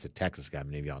 Yeah, Matt's a Texas guy.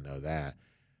 Many of y'all know that.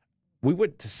 We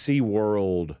went to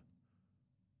SeaWorld,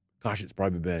 gosh, it's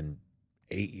probably been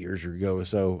 8 years ago or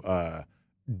so.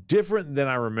 Different than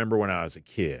I remember when I was a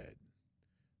kid.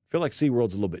 I feel like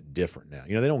SeaWorld's a little bit different now.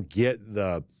 They don't get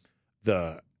the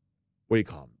what do you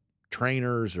call them,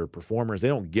 trainers or performers. They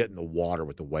don't get in the water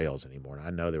with the whales anymore. And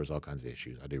I know there was all kinds of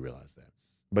issues. I do realize that.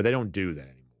 But they don't do that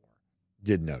anymore.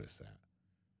 Did notice that.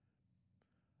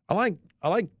 I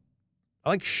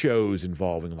like shows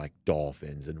involving, like,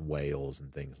 dolphins and whales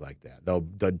and things like that.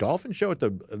 The dolphin show at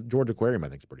the Georgia Aquarium, I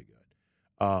think, is pretty good.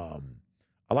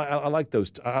 I like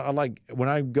those. I like when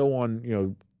I go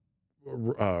on,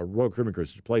 Royal Caribbean Cruise.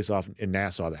 There's a place off in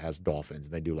Nassau that has dolphins,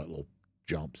 and they do like little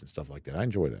jumps and stuff like that. I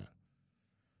enjoy that.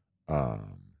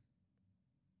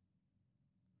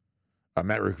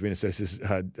 Matt Rukavina says his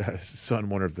son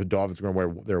wondered if the Dolphins are going to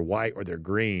wear their white or their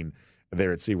green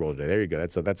there at SeaWorld today. There you go.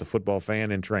 That's a football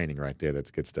fan in training right there. That's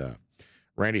good stuff.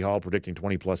 Randy Hall predicting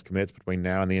 20-plus commits between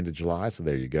now and the end of July, so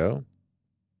there you go.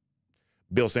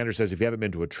 Bill Sanders says if you haven't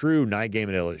been to a true night game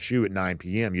at LSU at 9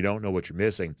 p.m., you don't know what you're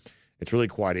missing. It's really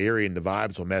quite eerie, and the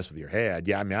vibes will mess with your head.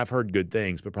 Yeah, I mean, I've heard good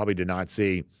things, but probably did not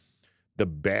see the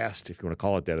best, if you want to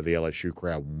call it that, of the LSU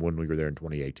crowd when we were there in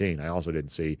 2018. I also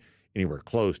didn't see anywhere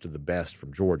close to the best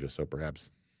from Georgia, so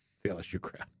perhaps the LSU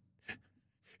crowd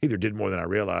either did more than I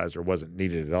realized or wasn't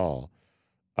needed at all.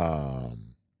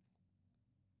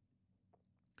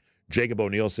 Jacob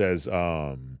O'Neill says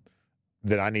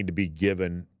that I need to be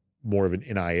given more of an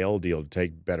NIL deal to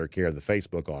take better care of the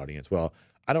Facebook audience. Well,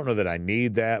 I don't know that I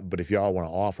need that, but if y'all want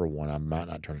to offer one, I might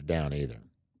not turn it down either.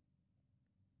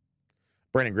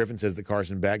 Brandon Griffin says that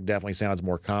Carson Beck definitely sounds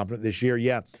more confident this year.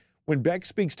 Yeah, when Beck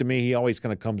speaks to me, he always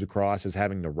kind of comes across as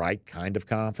having the right kind of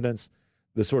confidence,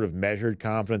 the sort of measured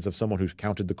confidence of someone who's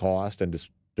counted the cost and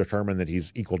determined that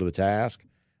he's equal to the task.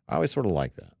 I always sort of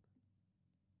like that.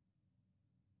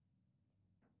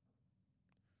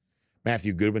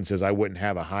 Matthew Goodwin says, I wouldn't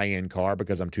have a high-end car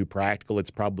because I'm too practical. It's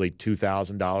probably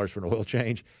 $2,000 for an oil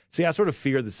change. See, I sort of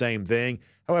fear the same thing.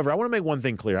 However, I want to make one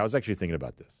thing clear. I was actually thinking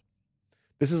about this.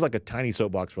 This is like a tiny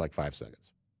soapbox for like 5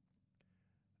 seconds.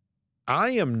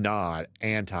 I am not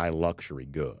anti-luxury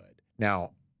good.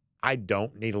 Now, I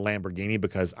don't need a Lamborghini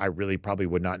because I really probably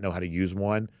would not know how to use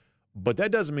one. But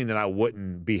that doesn't mean that I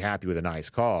wouldn't be happy with a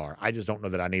nice car. I just don't know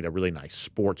that I need a really nice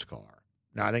sports car.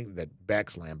 Now, I think that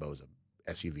Beck's Lambo is a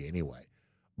SUV anyway.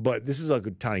 But this is a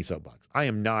tiny soapbox. I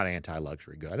am not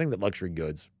anti-luxury good. I think that luxury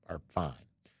goods are fine.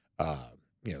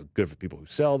 Good for people who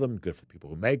sell them, good for the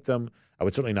people who make them. I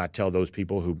would certainly not tell those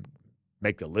people who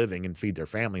make a living and feed their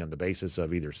family on the basis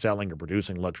of either selling or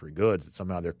producing luxury goods that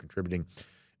somehow they're contributing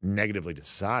negatively to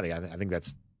society. I think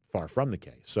that's far from the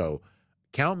case. So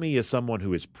count me as someone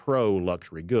who is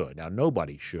pro-luxury good. Now,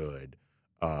 nobody should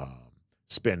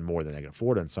spend more than they can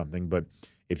afford on something, but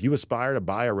if you aspire to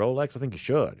buy a Rolex, I think you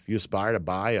should. If you aspire to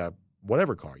buy a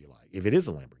whatever car you like, if it is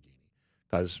a Lamborghini,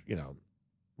 because,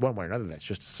 one way or another, that's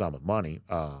just a sum of money,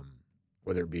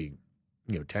 whether it be,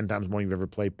 10 times more you've ever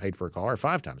paid for a car or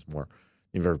 5 times more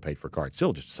you've ever paid for a car. It's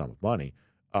still just a sum of money.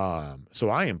 So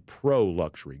I am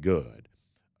pro-luxury good.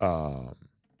 I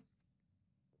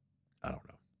don't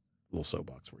know. A little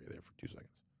soapbox for you there for 2 seconds.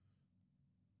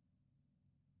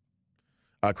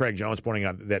 Craig Jones pointing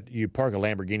out that you park a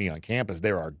Lamborghini on campus,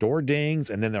 there are door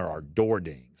dings, and then there are door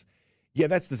dings. Yeah,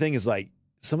 that's the thing is like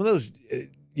some of those,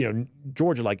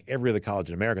 Georgia, like every other college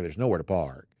in America, there's nowhere to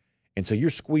park. And so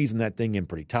you're squeezing that thing in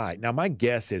pretty tight. Now, my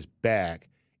guess is Beck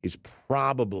is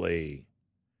probably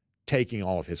taking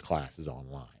all of his classes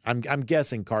online. I'm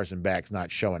guessing Carson Beck's not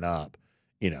showing up,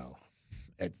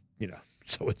 at,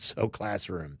 so-and-so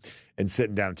classroom and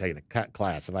sitting down and taking a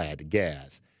class, if I had to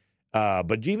guess.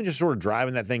 But even just sort of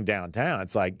driving that thing downtown,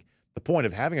 it's like the point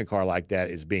of having a car like that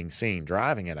is being seen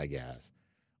driving it, I guess.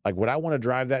 Like, would I want to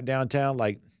drive that downtown?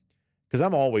 Like, because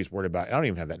I'm always worried about, I don't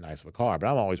even have that nice of a car, but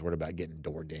I'm always worried about getting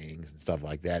door dings and stuff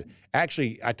like that.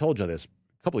 Actually, I told you this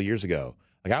a couple of years ago.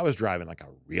 Like, I was driving like a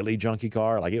really junky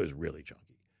car. Like, it was really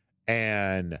junky.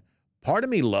 And part of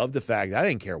me loved the fact that I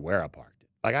didn't care where I parked it.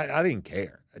 Like, I didn't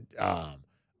care.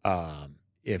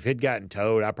 If it gotten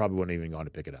towed, I probably wouldn't even gone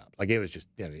to pick it up. Like, it was just,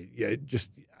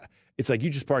 it's like you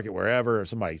just park it wherever. If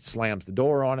somebody slams the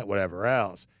door on it, whatever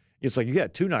else. It's like you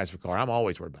got too nice of a car. I'm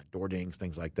always worried about door dings,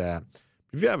 things like that.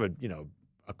 If you have a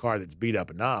car that's beat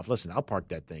up enough, listen, I'll park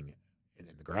that thing in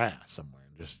the grass somewhere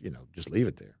and just leave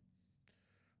it there.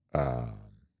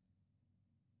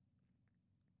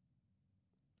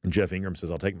 And Jeff Ingram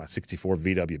says, I'll take my 64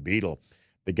 VW Beetle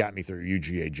that got me through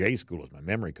UGA J school as my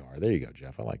memory car. There you go,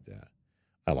 Jeff. I like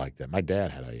that. My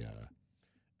dad had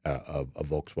a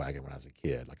Volkswagen when I was a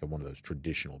kid, like one of those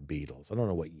traditional Beetles. I don't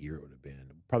know what year it would have been.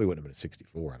 It probably wouldn't have been a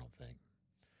 64, I don't think.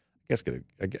 I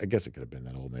guess it could have been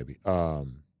that old, maybe.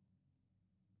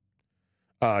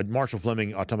 Marshall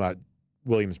Fleming talking about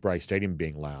Williams-Brice Stadium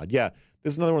being loud. Yeah,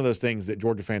 this is another one of those things that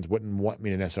Georgia fans wouldn't want me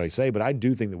to necessarily say, but I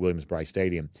do think that Williams-Brice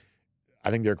Stadium,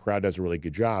 I think their crowd does a really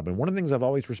good job. And one of the things I've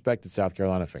always respected South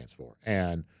Carolina fans for,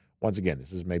 and once again,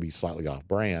 this is maybe slightly off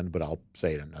brand, but I'll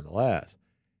say it nonetheless,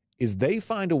 is they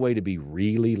find a way to be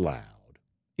really loud,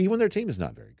 even when their team is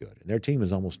not very good. And their team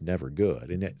is almost never good.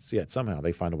 And yet somehow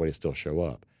they find a way to still show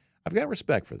up. I've got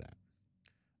respect for that.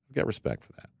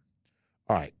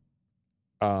 All right.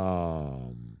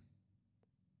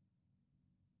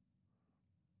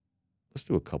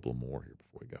 do a couple more here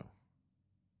before we go.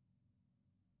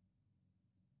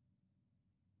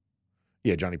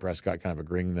 Yeah, Johnny Prescott kind of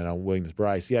agreeing that on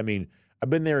Williams-Brice. Yeah, I mean, I've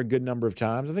been there a good number of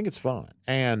times. I think it's fun.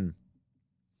 And,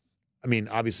 I mean,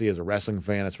 obviously as a wrestling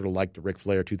fan, I sort of like the Ric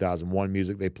Flair 2001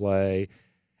 music they play.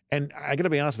 And I got to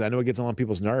be honest with you, I know it gets on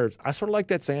people's nerves. I sort of like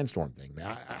that Sandstorm thing,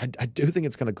 man. I do think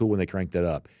it's kind of cool when they crank that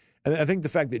up. And I think the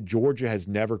fact that Georgia has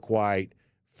never quite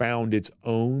found its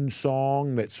own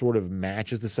song that sort of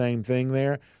matches the same thing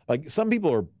there. Like, some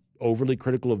people are overly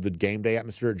critical of the game day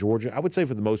atmosphere at Georgia. I would say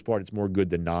for the most part it's more good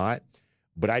than not.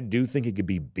 But I do think it could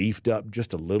be beefed up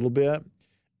just a little bit.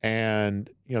 And,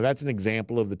 you know, that's an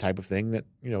example of the type of thing that,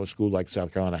 you know, a school like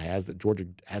South Carolina has that Georgia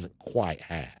hasn't quite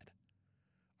had.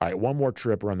 All right, one more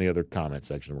trip around the other comment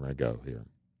section. We're going to go here.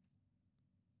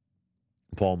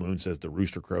 Paul Moon says the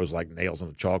Rooster Crows like nails on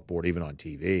the chalkboard, even on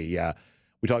TV. Yeah,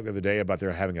 we talked the other day about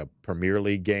there having a Premier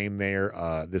League game there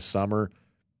this summer.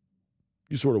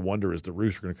 You sort of wonder, is the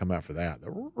Rooster going to come out for that?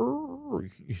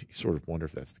 You sort of wonder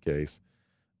if that's the case.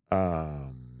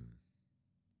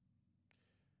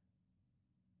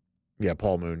 Yeah,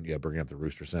 Paul Moon, yeah, bringing up the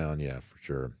rooster sound. Yeah, for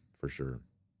sure.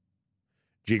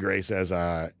 G. Gray says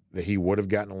that he would have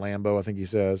gotten a Lambo, I think he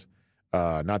says.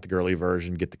 Not the girly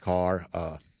version, get the car.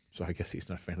 So I guess he's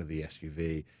not a fan of the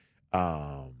SUV.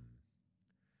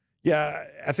 Yeah,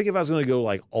 I think if I was going to go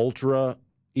like ultra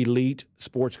elite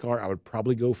sports car, I would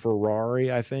probably go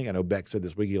Ferrari, I think. I know Beck said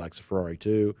this week he likes a Ferrari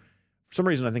too. For some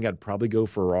reason, I think I'd probably go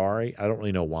Ferrari. I don't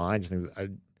really know why. I just think I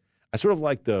sort of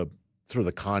like the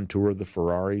contour of the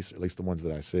Ferraris, at least the ones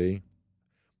that I see.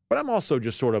 But I'm also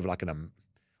just sort of like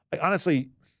honestly,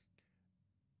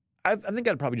 I think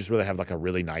I'd probably just rather have like a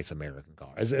really nice American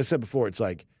car. As I said before, it's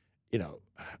like, you know,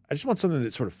 I just want something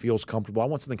that sort of feels comfortable. I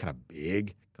want something kind of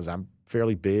big because I'm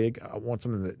fairly big. I want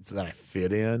something that I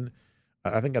fit in.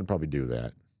 I think I'd probably do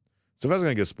that. So if I was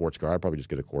going to get a sports car, I'd probably just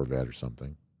get a Corvette or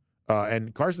something.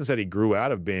 And Carson said he grew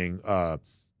out of being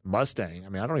Mustang. I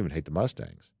mean, I don't even hate the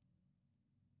Mustangs.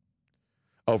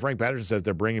 Oh, Frank Patterson says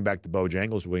they're bringing back the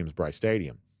Bojangles to Williams-Brice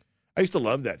Stadium. I used to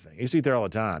love that thing. I used to eat there all the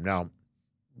time. Now,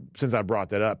 since I brought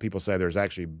that up, people say there's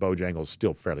actually Bojangles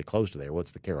still fairly close to there.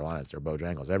 What's the Carolinas? There are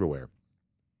Bojangles everywhere.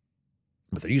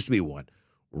 But there used to be one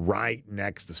right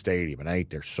next to the stadium, and I ate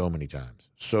there so many times.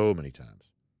 So many times.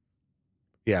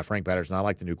 Yeah, Frank Patterson, I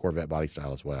like the new Corvette body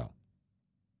style as well.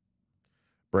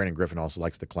 Brandon Griffin also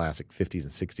likes the classic 50s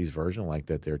and 60s version. I like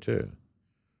that there, too.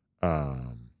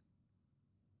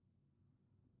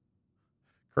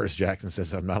 Curtis Jackson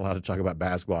says, I'm not allowed to talk about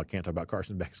basketball. I can't talk about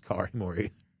Carson Beck's car anymore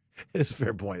either. It's a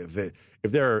fair point.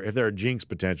 If there are jinx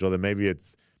potential, then maybe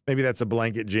that's a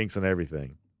blanket jinx on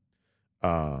everything.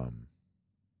 All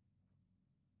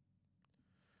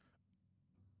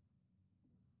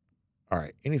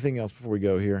right. Anything else before we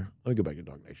go here? Let me go back to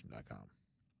DawgNation.com.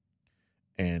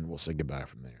 And we'll say goodbye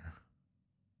from there.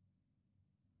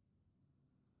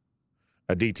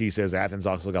 DT says Athens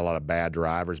also got a lot of bad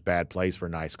drivers, bad place for a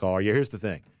nice car. Yeah, here's the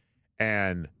thing.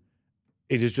 And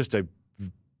it is just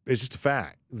it's just a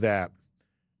fact that,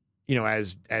 you know,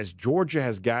 as Georgia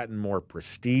has gotten more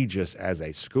prestigious as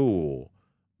a school,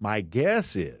 my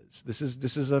guess is, this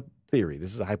is a theory,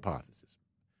 this is a hypothesis.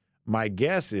 My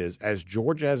guess is, as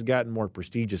Georgia has gotten more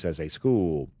prestigious as a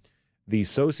school, the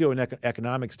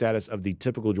socioeconomic status of the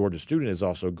typical Georgia student has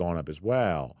also gone up as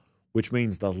well, which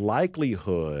means the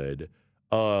likelihood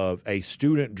of a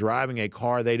student driving a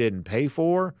car they didn't pay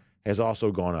for has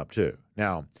also gone up too.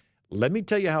 Now, let me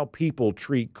tell you how people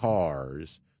treat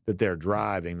cars that they're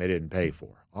driving they didn't pay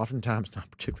for. Oftentimes not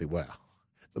particularly well.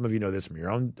 Some of you know this from your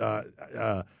own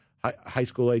high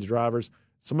school age drivers.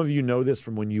 Some of you know this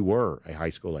from when you were a high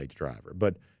school age driver.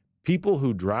 But people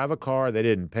who drive a car they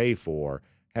didn't pay for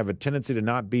have a tendency to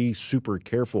not be super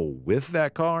careful with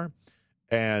that car.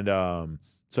 And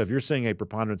so if you're seeing a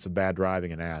preponderance of bad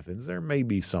driving in Athens, there may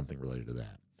be something related to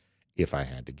that, if I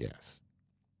had to guess.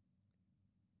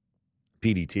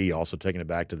 PDT also taking it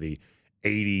back to the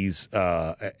 80s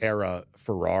era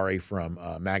Ferrari from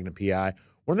Magnum PI.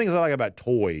 One of the things I like about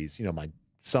toys, you know, my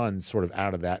son's sort of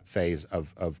out of that phase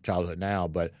of childhood now,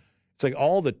 but it's like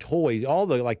all the toys, all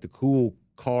the like the cool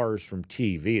cars from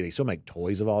TV, they still make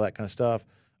toys of all that kind of stuff.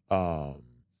 Love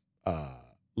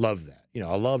that. You know,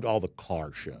 I loved all the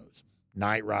car shows.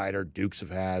 Knight Rider, Dukes of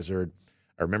Hazzard.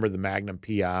 I remember the Magnum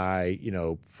PI, you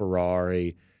know,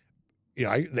 Ferrari. You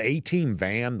know, the A-Team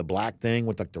van, the black thing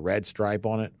with like the red stripe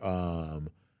on it.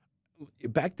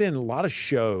 Back then, a lot of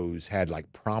shows had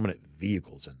like prominent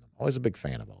vehicles in them. Always a big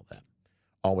fan of all that.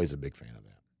 Always a big fan of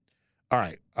that. All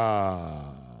right.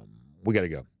 We got to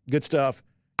go. Good stuff.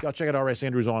 Y'all check out RS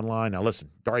Andrews online. Now, listen,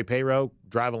 Dari Payro,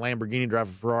 drive a Lamborghini, drive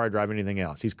a Ferrari, drive anything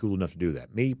else. He's cool enough to do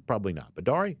that. Me, probably not. But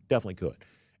Dari definitely could.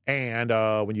 And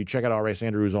when you check out R.S.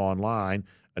 Andrews online,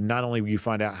 not only will you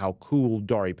find out how cool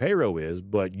Dari Pero is,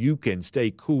 but you can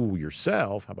stay cool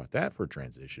yourself. How about that for a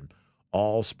transition?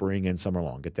 All spring and summer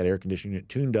long. Get that air conditioning unit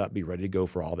tuned up. Be ready to go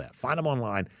for all that. Find them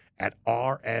online at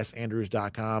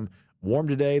rsandrews.com. Warm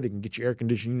today. They can get your air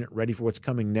conditioning unit ready for what's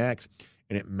coming next.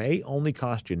 And it may only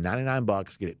cost you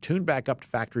 $99. Get it tuned back up to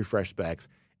factory fresh specs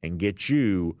and get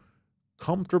you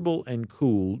comfortable and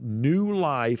cool new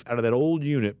life out of that old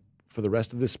unit for the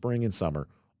rest of this spring and summer.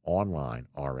 Online,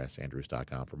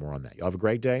 rsandrews.com for more on that. Y'all have a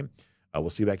great day. We'll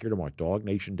see you back here tomorrow.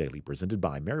 DawgNation Daily, presented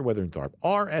by Meriwether and Tharp.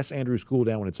 R.S. Andrews, cool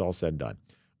down when it's all said and done.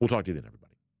 We'll talk to you then, everybody.